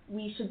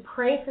we should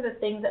pray for the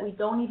things that we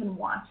don't even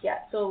want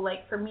yet. So,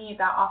 like, for me,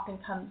 that often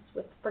comes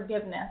with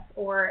forgiveness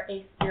or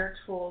a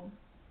spiritual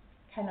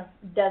kind of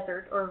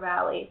desert or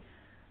valley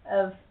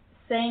of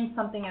saying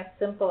something as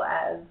simple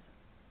as,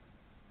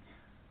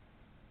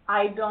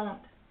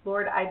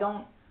 Lord, I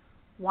don't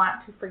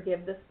want to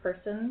forgive this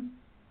person.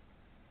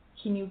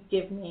 Can you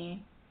give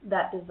me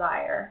that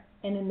desire?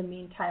 And in the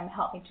meantime,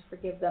 help me to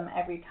forgive them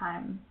every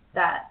time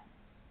that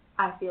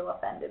I feel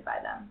offended by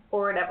them,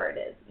 or whatever it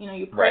is.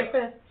 You pray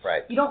for this.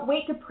 Right. You don't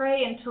wait to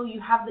pray until you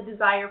have the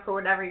desire for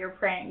whatever you're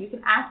praying. You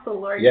can ask the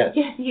Lord Yes.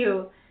 to give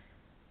you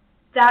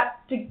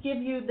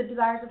the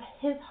desires of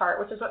his heart,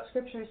 which is what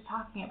Scripture is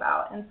talking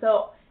about. And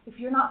so if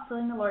you're not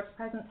feeling the Lord's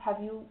presence,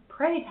 have you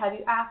prayed? Have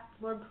you asked,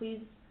 Lord,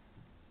 please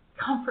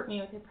comfort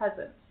me with your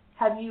presence?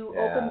 Have you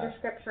opened your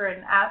Scripture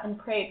and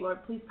prayed,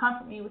 Lord, please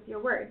comfort me with your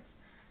words?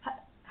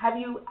 Have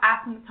you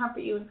asked him to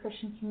comfort you in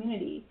Christian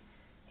community?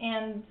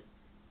 And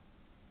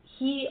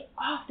he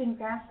often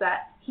grants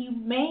that. He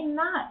may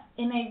not,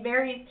 in a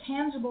very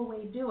tangible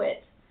way, do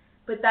it,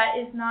 but that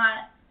is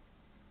not,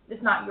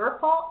 it's not your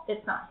fault.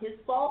 It's not his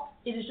fault.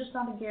 It is just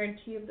not a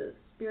guarantee of the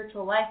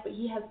spiritual life, but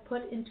he has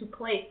put into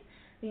place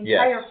the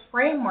entire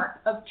framework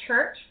of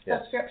church,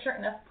 of Scripture,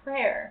 and of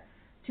prayer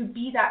to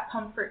be that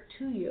comfort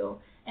to you.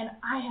 And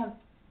I have,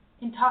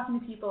 in talking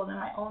to people in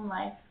my own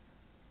life,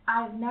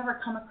 I've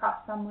never come across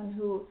someone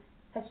who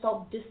has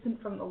felt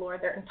distant from the Lord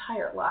their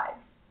entire lives.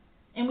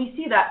 And we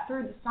see that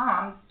through the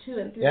Psalms, too,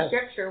 and through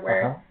Scripture,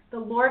 where the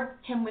Lord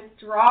can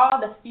withdraw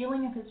the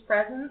feeling of his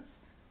presence,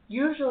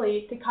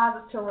 usually to cause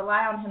us to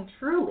rely on him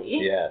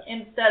truly,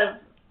 instead of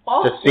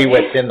falsely. To see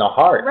what's in the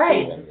heart.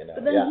 Right. Even,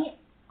 But then he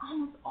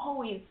almost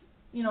always,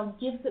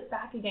 gives it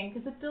back again,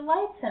 because it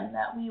delights him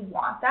that we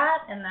want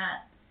that and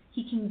that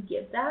he can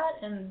give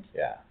that. And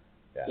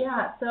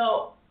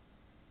so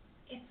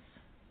it's,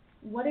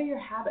 what are your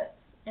habits?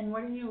 And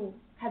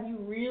have you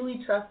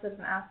really trusted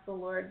and asked the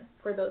Lord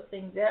for those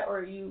things yet? Or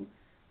are you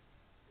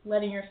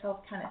letting yourself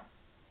kind of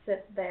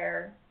sit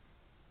there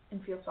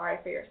and feel sorry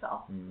for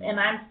yourself? Mm-hmm. And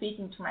I'm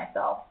speaking to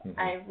myself. Mm-hmm.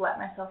 I've let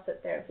myself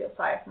sit there and feel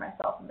sorry for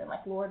myself and been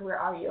like, Lord, where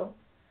are you?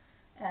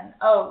 And,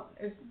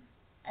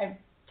 I'm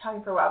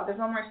talking for a while, but there's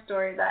one more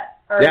story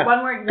one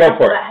more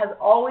example that has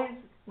always,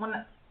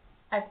 when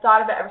I've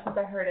thought of it ever since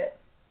I heard it,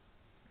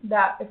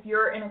 that if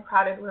you're in a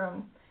crowded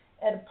room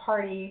at a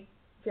party,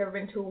 if you've ever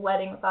been to a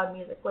wedding with loud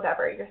music,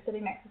 whatever, you're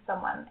sitting next to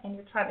someone and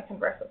you're trying to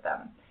converse with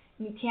them,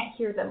 and you can't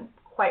hear them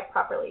quite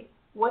properly.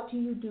 What do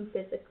you do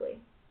physically?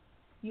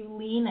 You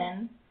lean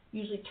in,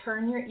 usually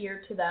turn your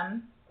ear to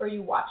them, or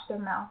you watch their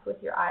mouth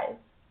with your eyes,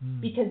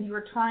 because you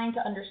are trying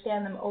to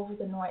understand them over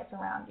the noise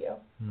around you.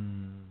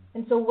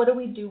 And so what do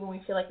we do when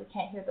we feel like we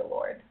can't hear the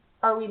Lord?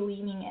 Are we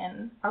leaning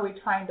in? Are we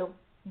trying to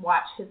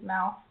watch his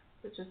mouth,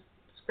 which is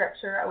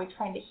Scripture? Are we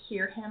trying to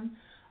hear him?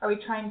 Are we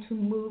trying to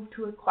move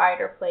to a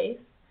quieter place?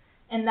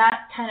 And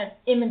that kind of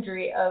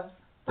imagery of,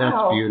 that's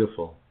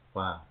beautiful.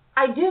 Wow.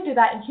 I do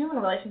that in human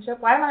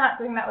relationship. Why am I not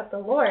doing that with the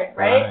Lord,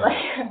 right?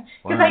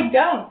 Because I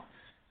don't.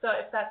 So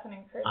if that's an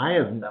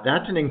encouragement.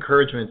 That's an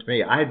encouragement to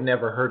me. I've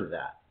never heard of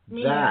that.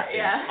 That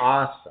is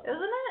awesome.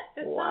 Isn't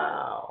it?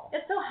 Wow.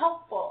 It's so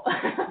helpful.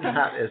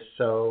 That is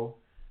so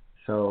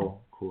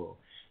cool.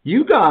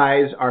 You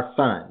guys are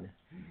fun.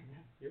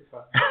 You're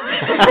fun.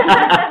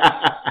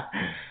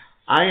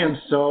 I am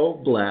so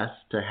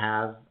blessed to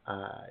have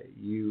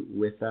you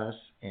with us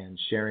and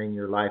sharing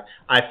your life.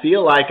 I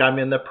feel like I'm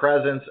in the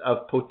presence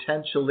of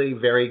potentially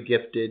very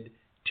gifted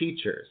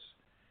teachers.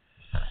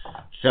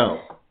 So.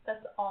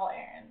 That's all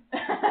Aaron.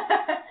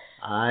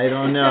 I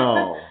don't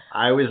know.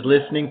 I was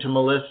listening to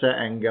Melissa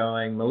and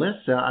going,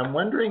 Melissa, I'm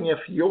wondering if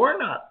you're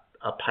not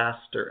a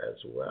pastor as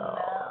well.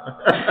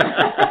 No.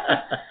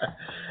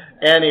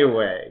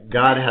 Anyway,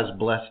 God has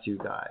blessed you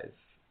guys.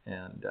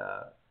 And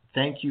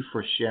thank you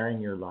for sharing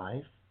your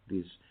life,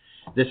 these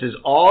This is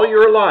all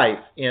your life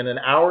in an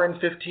hour and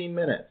 15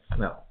 minutes.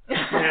 No,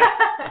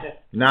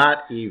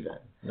 not even.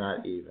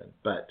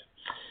 But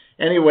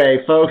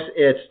anyway, folks,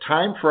 it's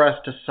time for us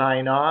to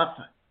sign off.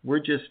 We're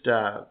just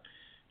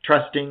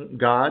trusting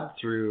God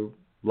through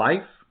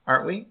life,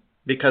 aren't we?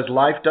 Because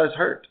life does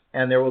hurt,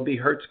 and there will be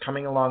hurts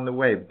coming along the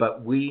way.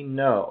 But we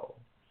know,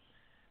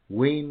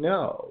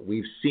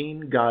 we've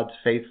seen God's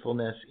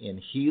faithfulness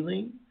in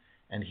healing,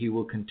 and He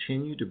will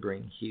continue to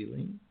bring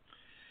healing.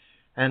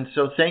 And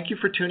so thank you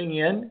for tuning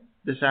in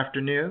this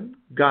afternoon.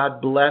 God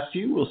bless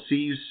you. We'll see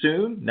you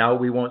soon. No,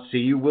 we won't see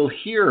you. We'll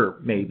hear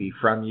maybe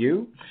from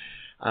you.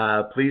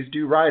 Please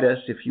do write us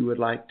if you would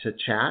like to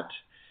chat.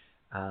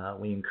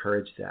 We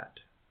encourage that.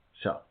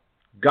 So,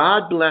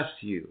 God bless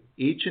you,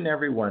 each and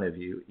every one of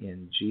you,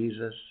 in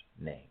Jesus'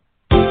 name.